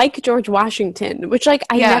always like George Washington, which like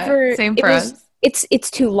I never. Same for us. It's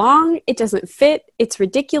too long. It doesn't fit. It's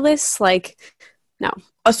ridiculous. Like. No.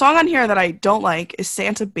 A song on here that I don't like is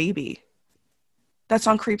Santa Baby. That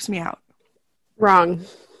song creeps me out. Wrong.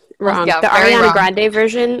 Yeah, the Ariana wrong. Grande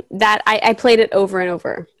version, that I played it over and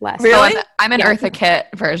over last Really? night. I'm an Eartha Kitt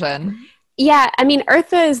version. Yeah, I mean,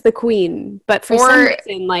 Eartha is the queen, but for some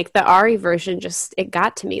reason, like the Ari version it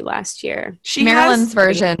got to me last year. Marilyn's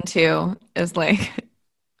version, too, is like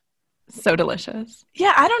so delicious.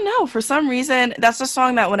 Yeah, I don't know. For some reason, that's the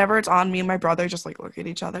song that whenever it's on, me and my brother just like look at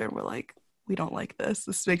each other and we're like, we don't like this.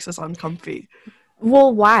 This makes us uncomfy.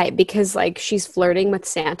 Well, why? Because like she's flirting with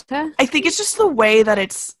Santa? I think it's just the way that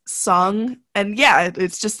it's sung. And yeah,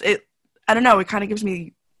 it's just, I don't know. It kind of gives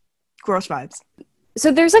me gross vibes.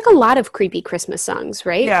 So there's like a lot of creepy Christmas songs,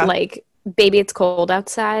 right? Yeah. Like Baby It's Cold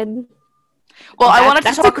Outside. Well, I wanted to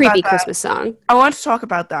That's talk a creepy about that. Christmas song. I wanted to talk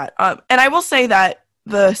about that. And I will say that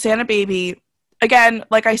the Santa Baby, again,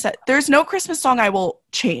 like I said, there's no Christmas song I will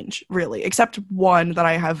change, really, except one that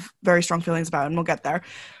I have very strong feelings about, and we'll get there.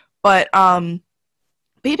 But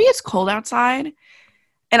Baby It's Cold Outside,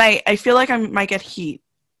 and I feel like I might get heat.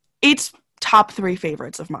 It's top 3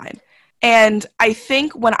 favorites of mine. And I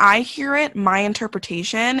think when I hear it, my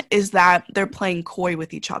interpretation is that they're playing coy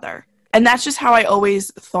with each other. And that's just how I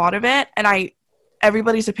always thought of it. And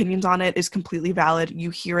everybody's opinions on it is completely valid. You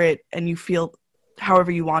hear it and you feel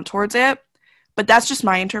however you want towards it. But that's just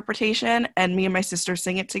my interpretation, and me and my sister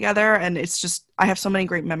sing it together, and it's just, I have so many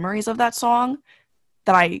great memories of that song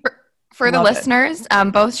that I For the love it. listeners,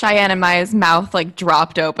 both Cheyenne and Maya's mouth like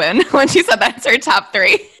dropped open when she said that's her top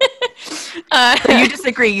 3. So you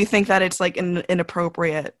disagree? You think that it's like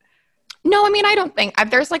inappropriate? No, I mean, I don't think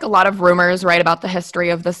there's like a lot of rumors, right, about the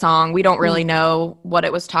history of the song. We don't really know what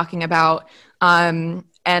it was talking about.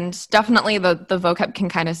 And definitely the vocab can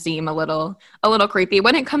kind of seem a little creepy.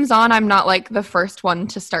 When it comes on, I'm not like the first one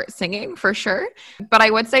to start singing for sure. But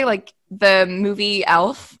I would say like the movie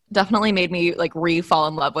Elf definitely made me like fall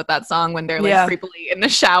in love with that song when they're like creepily in the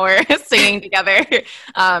shower singing together.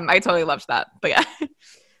 I totally loved that. But yeah.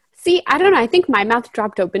 See, I don't know. I think my mouth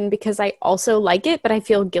dropped open because I also like it, but I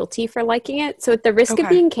feel guilty for liking it. So at the risk of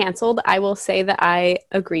being canceled, I will say that I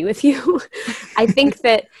agree with you. I think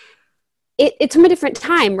that it's from a different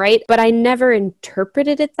time, right? But I never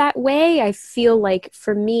interpreted it that way. I feel like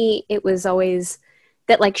for me, it was always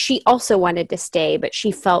that like she also wanted to stay, but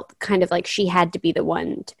she felt kind of like she had to be the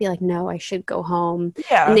one to be like, no, I should go home.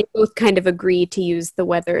 Yeah. And they both kind of agreed to use the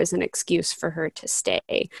weather as an excuse for her to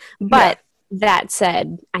stay. But that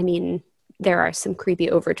said, I mean, there are some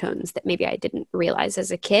creepy overtones that maybe I didn't realize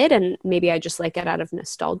as a kid, and maybe I just like it out of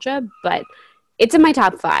nostalgia, but it's in my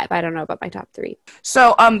top 5. I don't know about my top 3.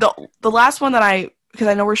 So the last one that because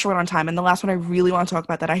I know we're short on time, and the last one I really want to talk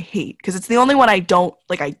about that I hate, because it's the only one I don't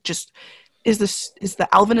like, is the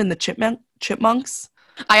Alvin and the Chipmunks.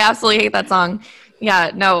 I absolutely hate that song.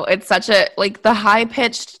 Yeah, no, it's such a, like, the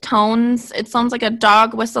high-pitched tones. It sounds like a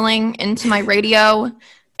dog whistling into my radio,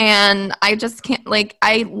 and I just can't, like,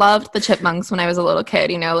 I loved the Chipmunks when I was a little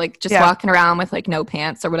kid, you know, like, just walking around with, like, no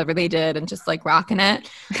pants or whatever they did and just, like, rocking it.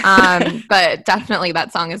 But definitely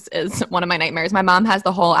that song is one of my nightmares. My mom has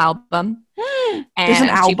the whole album,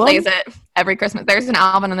 and she plays it every Christmas. There's an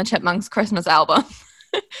Alvin and the Chipmunks Christmas album.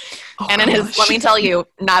 And it is, let me tell you,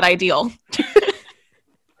 not ideal.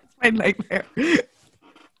 My nightmare.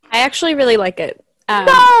 I actually really like it.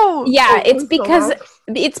 No! Yeah, it's because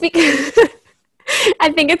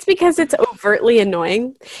I think it's because it's overtly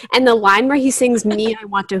annoying. And the line where he sings me, I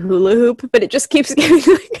want to hula hoop, but it just keeps getting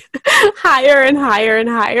like higher and higher and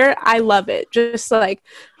higher. I love it. Just like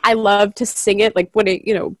I love to sing it. Like when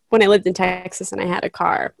I lived in Texas and I had a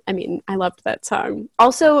car. I mean, I loved that song.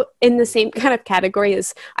 Also in the same kind of category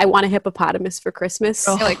as I Want a Hippopotamus for Christmas.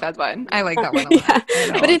 I like that one. I like that one a lot.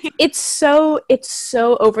 Yeah. But it's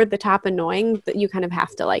so over the top annoying that you kind of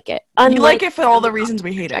have to like it. You like it for all the reasons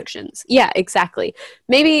we hate it. Yeah, exactly.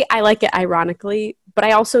 Maybe I like it ironically, but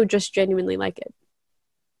I also just genuinely like it.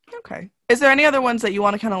 Okay. Is there any other ones that you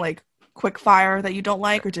want to kind of like quick fire that you don't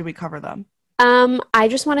like, or did we cover them? I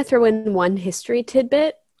just want to throw in one history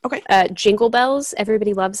tidbit. Okay. Jingle Bells,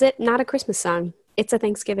 everybody loves it. Not a Christmas song. It's a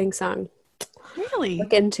Thanksgiving song. Really?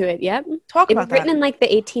 Look into it. Yep. Talk it about was written that. in like the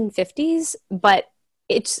 1850s, but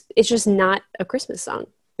it's just not a Christmas song.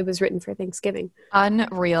 It was written for Thanksgiving.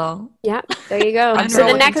 Unreal. Yeah, there you go. I'm So the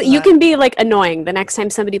really next, into you that. can be like annoying. The next time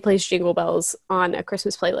somebody plays Jingle Bells on a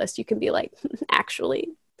Christmas playlist, you can be like, actually,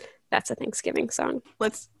 that's a Thanksgiving song.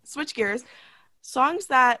 Let's switch gears. Songs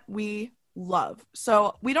that we love.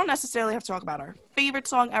 So we don't necessarily have to talk about our favorite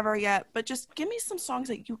song ever yet, but just give me some songs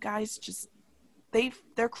that you guys just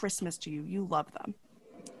they're Christmas to you. You love them.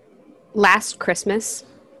 Last Christmas.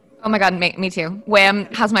 Oh my God, me too. Wham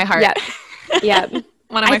has my heart. Yeah. Yeah.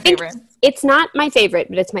 One of my favorites. It's not my favorite,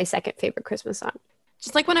 but it's my second favorite Christmas song.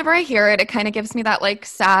 Just like whenever I hear it, it kind of gives me that like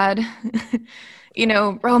sad,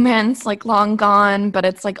 romance, like long gone, but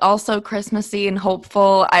it's like also Christmassy and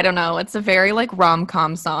hopeful. I don't know. It's a very like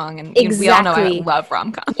rom-com song, and we all know I love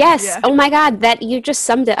rom-com. Yes. Yeah. Oh my God, that you just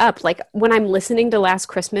summed it up. Like when I'm listening to Last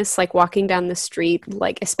Christmas, like walking down the street,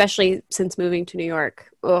 like especially since moving to New York.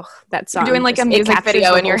 Ugh, that song. You're doing like a it music captures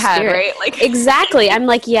video the in your whole head, spirit. right? Like Exactly. I'm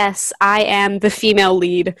like, yes, I am the female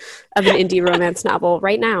lead of an indie romance novel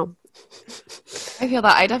right now. I feel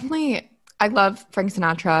that. I love Frank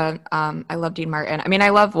Sinatra. I love Dean Martin. I mean, I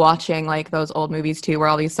love watching like those old movies too, where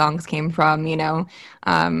all these songs came from,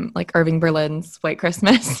 like Irving Berlin's White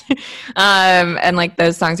Christmas. And like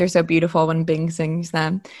those songs are so beautiful when Bing sings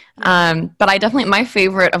them. But my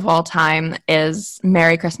favorite of all time is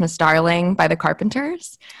Merry Christmas, Darling by the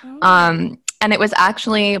Carpenters. And it was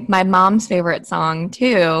actually my mom's favorite song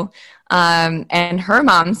too. And her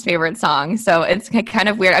mom's favorite song. So it's kind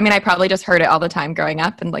of weird. I mean, I probably just heard it all the time growing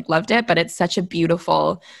up and like loved it, but it's such a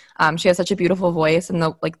beautiful, she has such a beautiful voice, and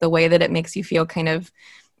the way that it makes you feel kind of,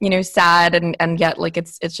 sad and yet like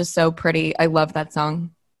it's just so pretty. I love that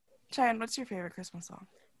song. Cheyenne, what's your favorite Christmas song?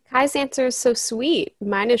 Kai's answer is so sweet.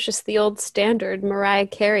 Mine is just the old standard Mariah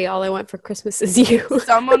Carey, All I Want for Christmas Is You.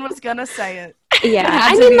 Someone was gonna say it. Yeah.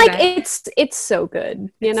 had I to mean, be like that. it's so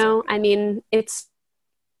good, I mean, it's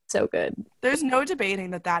so good. There's no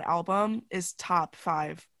debating that album is top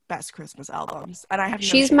 5 best Christmas albums, and I have.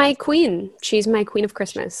 She's my queen. She's my queen of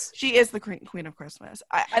Christmas. She is the queen of Christmas.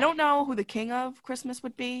 I don't know who the king of Christmas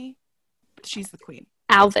would be, but she's the queen.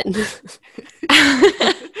 Alvin. Do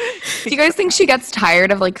you guys think she gets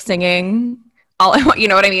tired of like singing all I want? You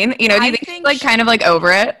know what I mean? Do you think she's like kind of like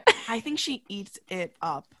over it? I think she eats it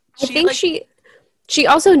up. I think she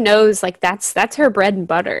also knows like that's her bread and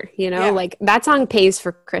butter, Yeah. like that song pays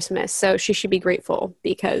for Christmas, so she should be grateful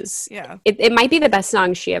because Yeah. it might be the best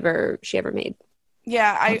song she ever made.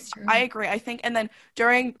 Yeah, That's true. I agree. I think, and then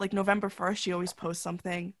during like November 1st, she always posts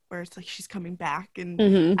something where it's like she's coming back, and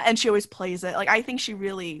Mhm. and she always plays it. Like I think she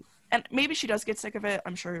really, and maybe she does get sick of it.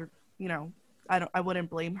 I'm sure, I wouldn't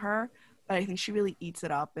blame her, but I think she really eats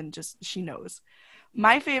it up and just she knows.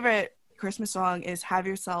 My favorite Christmas song is "Have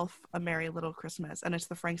Yourself a Merry Little Christmas," and it's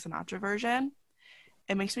the Frank Sinatra version.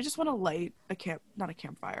 It makes me just want to light not a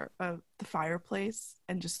campfire, the fireplace,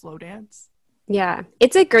 and just slow dance. Yeah,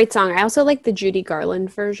 it's a great song. I also like the Judy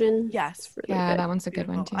Garland version. Yes. It's really Yeah, good. that one's a good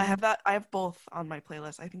one Beautiful. too. I have both on my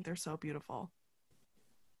playlist. I think they're so beautiful.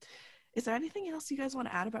 Is there anything else you guys want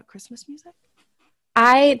to add about Christmas music?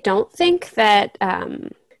 I don't think that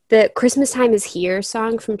the Christmas Time Is Here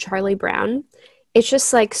song from Charlie Brown, it's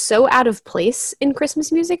just like so out of place in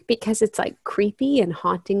Christmas music because it's like creepy and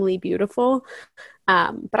hauntingly beautiful.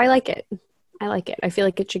 But I like it. I feel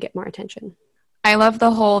like it should get more attention. I love the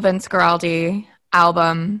whole Vince Guaraldi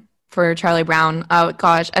album for Charlie Brown. Oh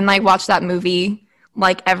gosh, and like watch that movie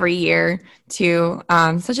like every year too.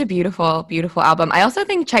 Such a beautiful, beautiful album. I also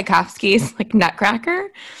think Tchaikovsky's like Nutcracker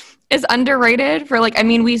is underrated for like, I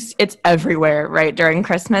mean, it's everywhere right during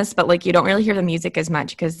Christmas, but like you don't really hear the music as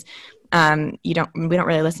much because we don't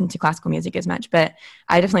really listen to classical music as much. But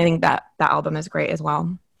I definitely think that album is great as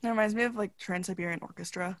well. It reminds me of like Trans-Siberian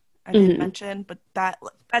Orchestra. I didn't mention, but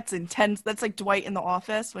that's intense. That's like Dwight in The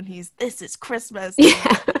Office when this is Christmas.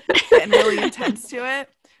 Yeah. And really intense to it.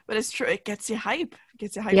 But it's true. It gets you hype.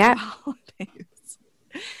 Yeah. For the holidays.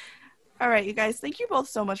 All right, you guys. Thank you both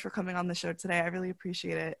so much for coming on the show today. I really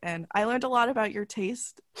appreciate it. And I learned a lot about your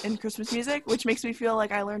taste in Christmas music, which makes me feel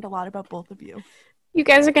like I learned a lot about both of you. You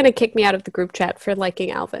guys are going to kick me out of the group chat for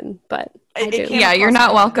liking Alvin, but I do. Yeah, you're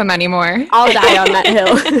not welcome anymore. I'll die on that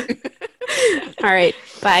hill. All right.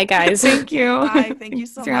 Bye, guys. Thank you. Bye. Thank you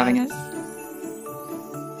so Thanks for much. having us.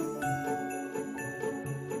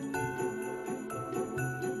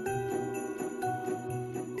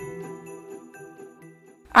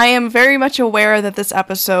 I am very much aware that this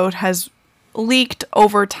episode has leaked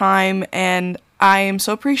over time, and I am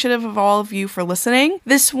so appreciative of all of you for listening.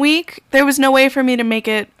 This week, there was no way for me to make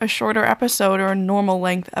it a shorter episode or a normal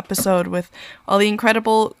length episode with all the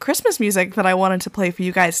incredible Christmas music that I wanted to play for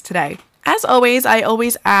you guys today. As always, I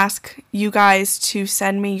always ask you guys to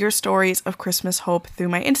send me your stories of Christmas hope through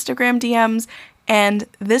my Instagram DMs, and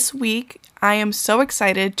this week, I am so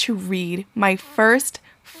excited to read my first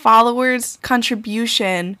followers'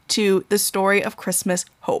 contribution to the story of Christmas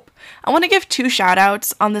hope. I want to give 2 shout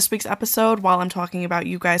outs on this week's episode while I'm talking about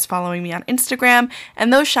you guys following me on Instagram,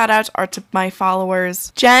 and those shout outs are to my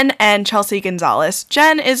followers Jen and Chelsea Gonzalez.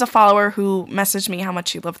 Jen is a follower who messaged me how much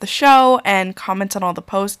she loved the show and comments on all the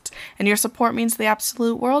posts, and your support means the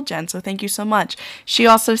absolute world, Jen, so thank you so much. She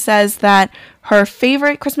also says that her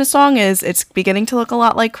favorite Christmas song is It's Beginning to Look a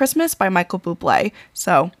Lot Like Christmas by Michael Bublé,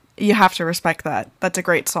 so you have to respect that. That's a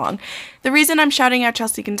great song. The reason I'm shouting out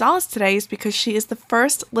Chelsea Gonzalez today is because she is the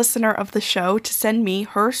first listener of the show to send me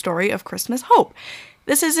her story of Christmas hope.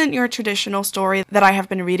 This isn't your traditional story that I have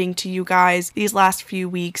been reading to you guys these last few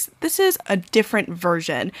weeks. This is a different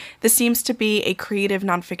version. This seems to be a creative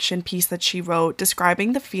nonfiction piece that she wrote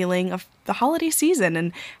describing the feeling of the holiday season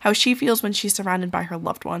and how she feels when she's surrounded by her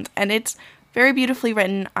loved ones. And it's very beautifully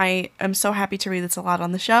written. I am so happy to read this a lot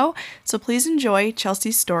on the show, so please enjoy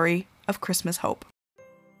Chelsea's story of Christmas hope.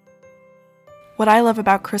 What I love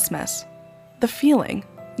about Christmas. The feeling.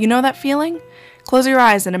 You know that feeling? Close your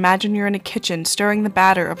eyes and imagine you're in a kitchen stirring the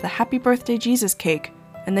batter of the Happy Birthday Jesus cake,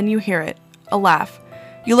 and then you hear it, a laugh.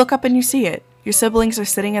 You look up and you see it. Your siblings are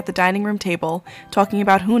sitting at the dining room table, talking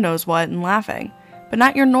about who knows what and laughing. But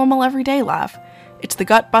not your normal everyday laugh. It's the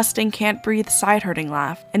gut-busting, can't-breathe, side-hurting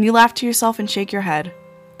laugh, and you laugh to yourself and shake your head.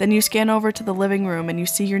 Then you scan over to the living room and you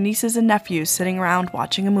see your nieces and nephews sitting around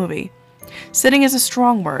watching a movie. Sitting is a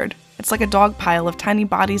strong word. It's like a dog pile of tiny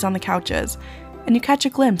bodies on the couches, and you catch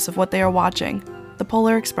a glimpse of what they are watching, The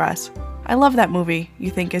Polar Express. I love that movie,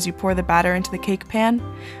 you think as you pour the batter into the cake pan.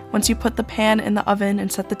 Once you put the pan in the oven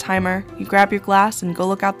and set the timer, you grab your glass and go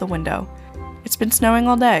look out the window. It's been snowing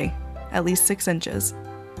all day, at least 6 inches.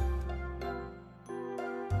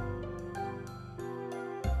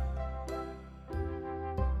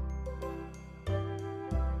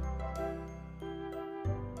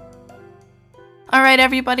 All right,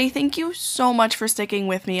 everybody, thank you so much for sticking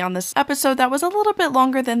with me on this episode that was a little bit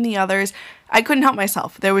longer than the others. I couldn't help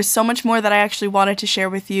myself. There was so much more that I actually wanted to share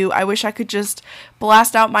with you. I wish I could just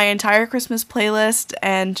blast out my entire Christmas playlist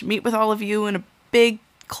and meet with all of you in a big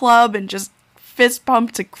club and just fist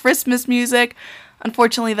pump to Christmas music.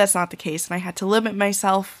 Unfortunately, that's not the case, and I had to limit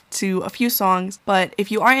myself to a few songs. But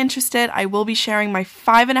if you are interested, I will be sharing my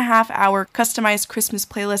 5.5-hour customized Christmas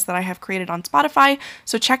playlist that I have created on Spotify,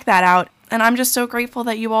 so check that out. And I'm just so grateful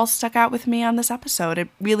that you all stuck out with me on this episode. It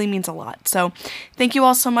really means a lot. So thank you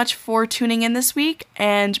all so much for tuning in this week.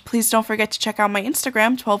 And please don't forget to check out my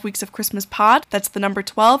Instagram, 12 Weeks of Christmas Pod. That's the number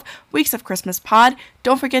 12, Weeks of Christmas Pod.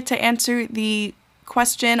 Don't forget to answer the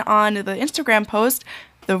question on the Instagram post,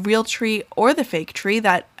 the real tree or the fake tree.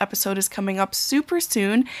 That episode is coming up super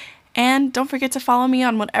soon. And don't forget to follow me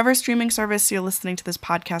on whatever streaming service you're listening to this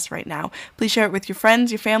podcast right now. Please share it with your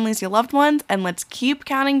friends, your families, your loved ones, and let's keep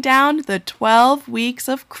counting down the 12 weeks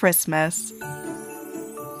of Christmas.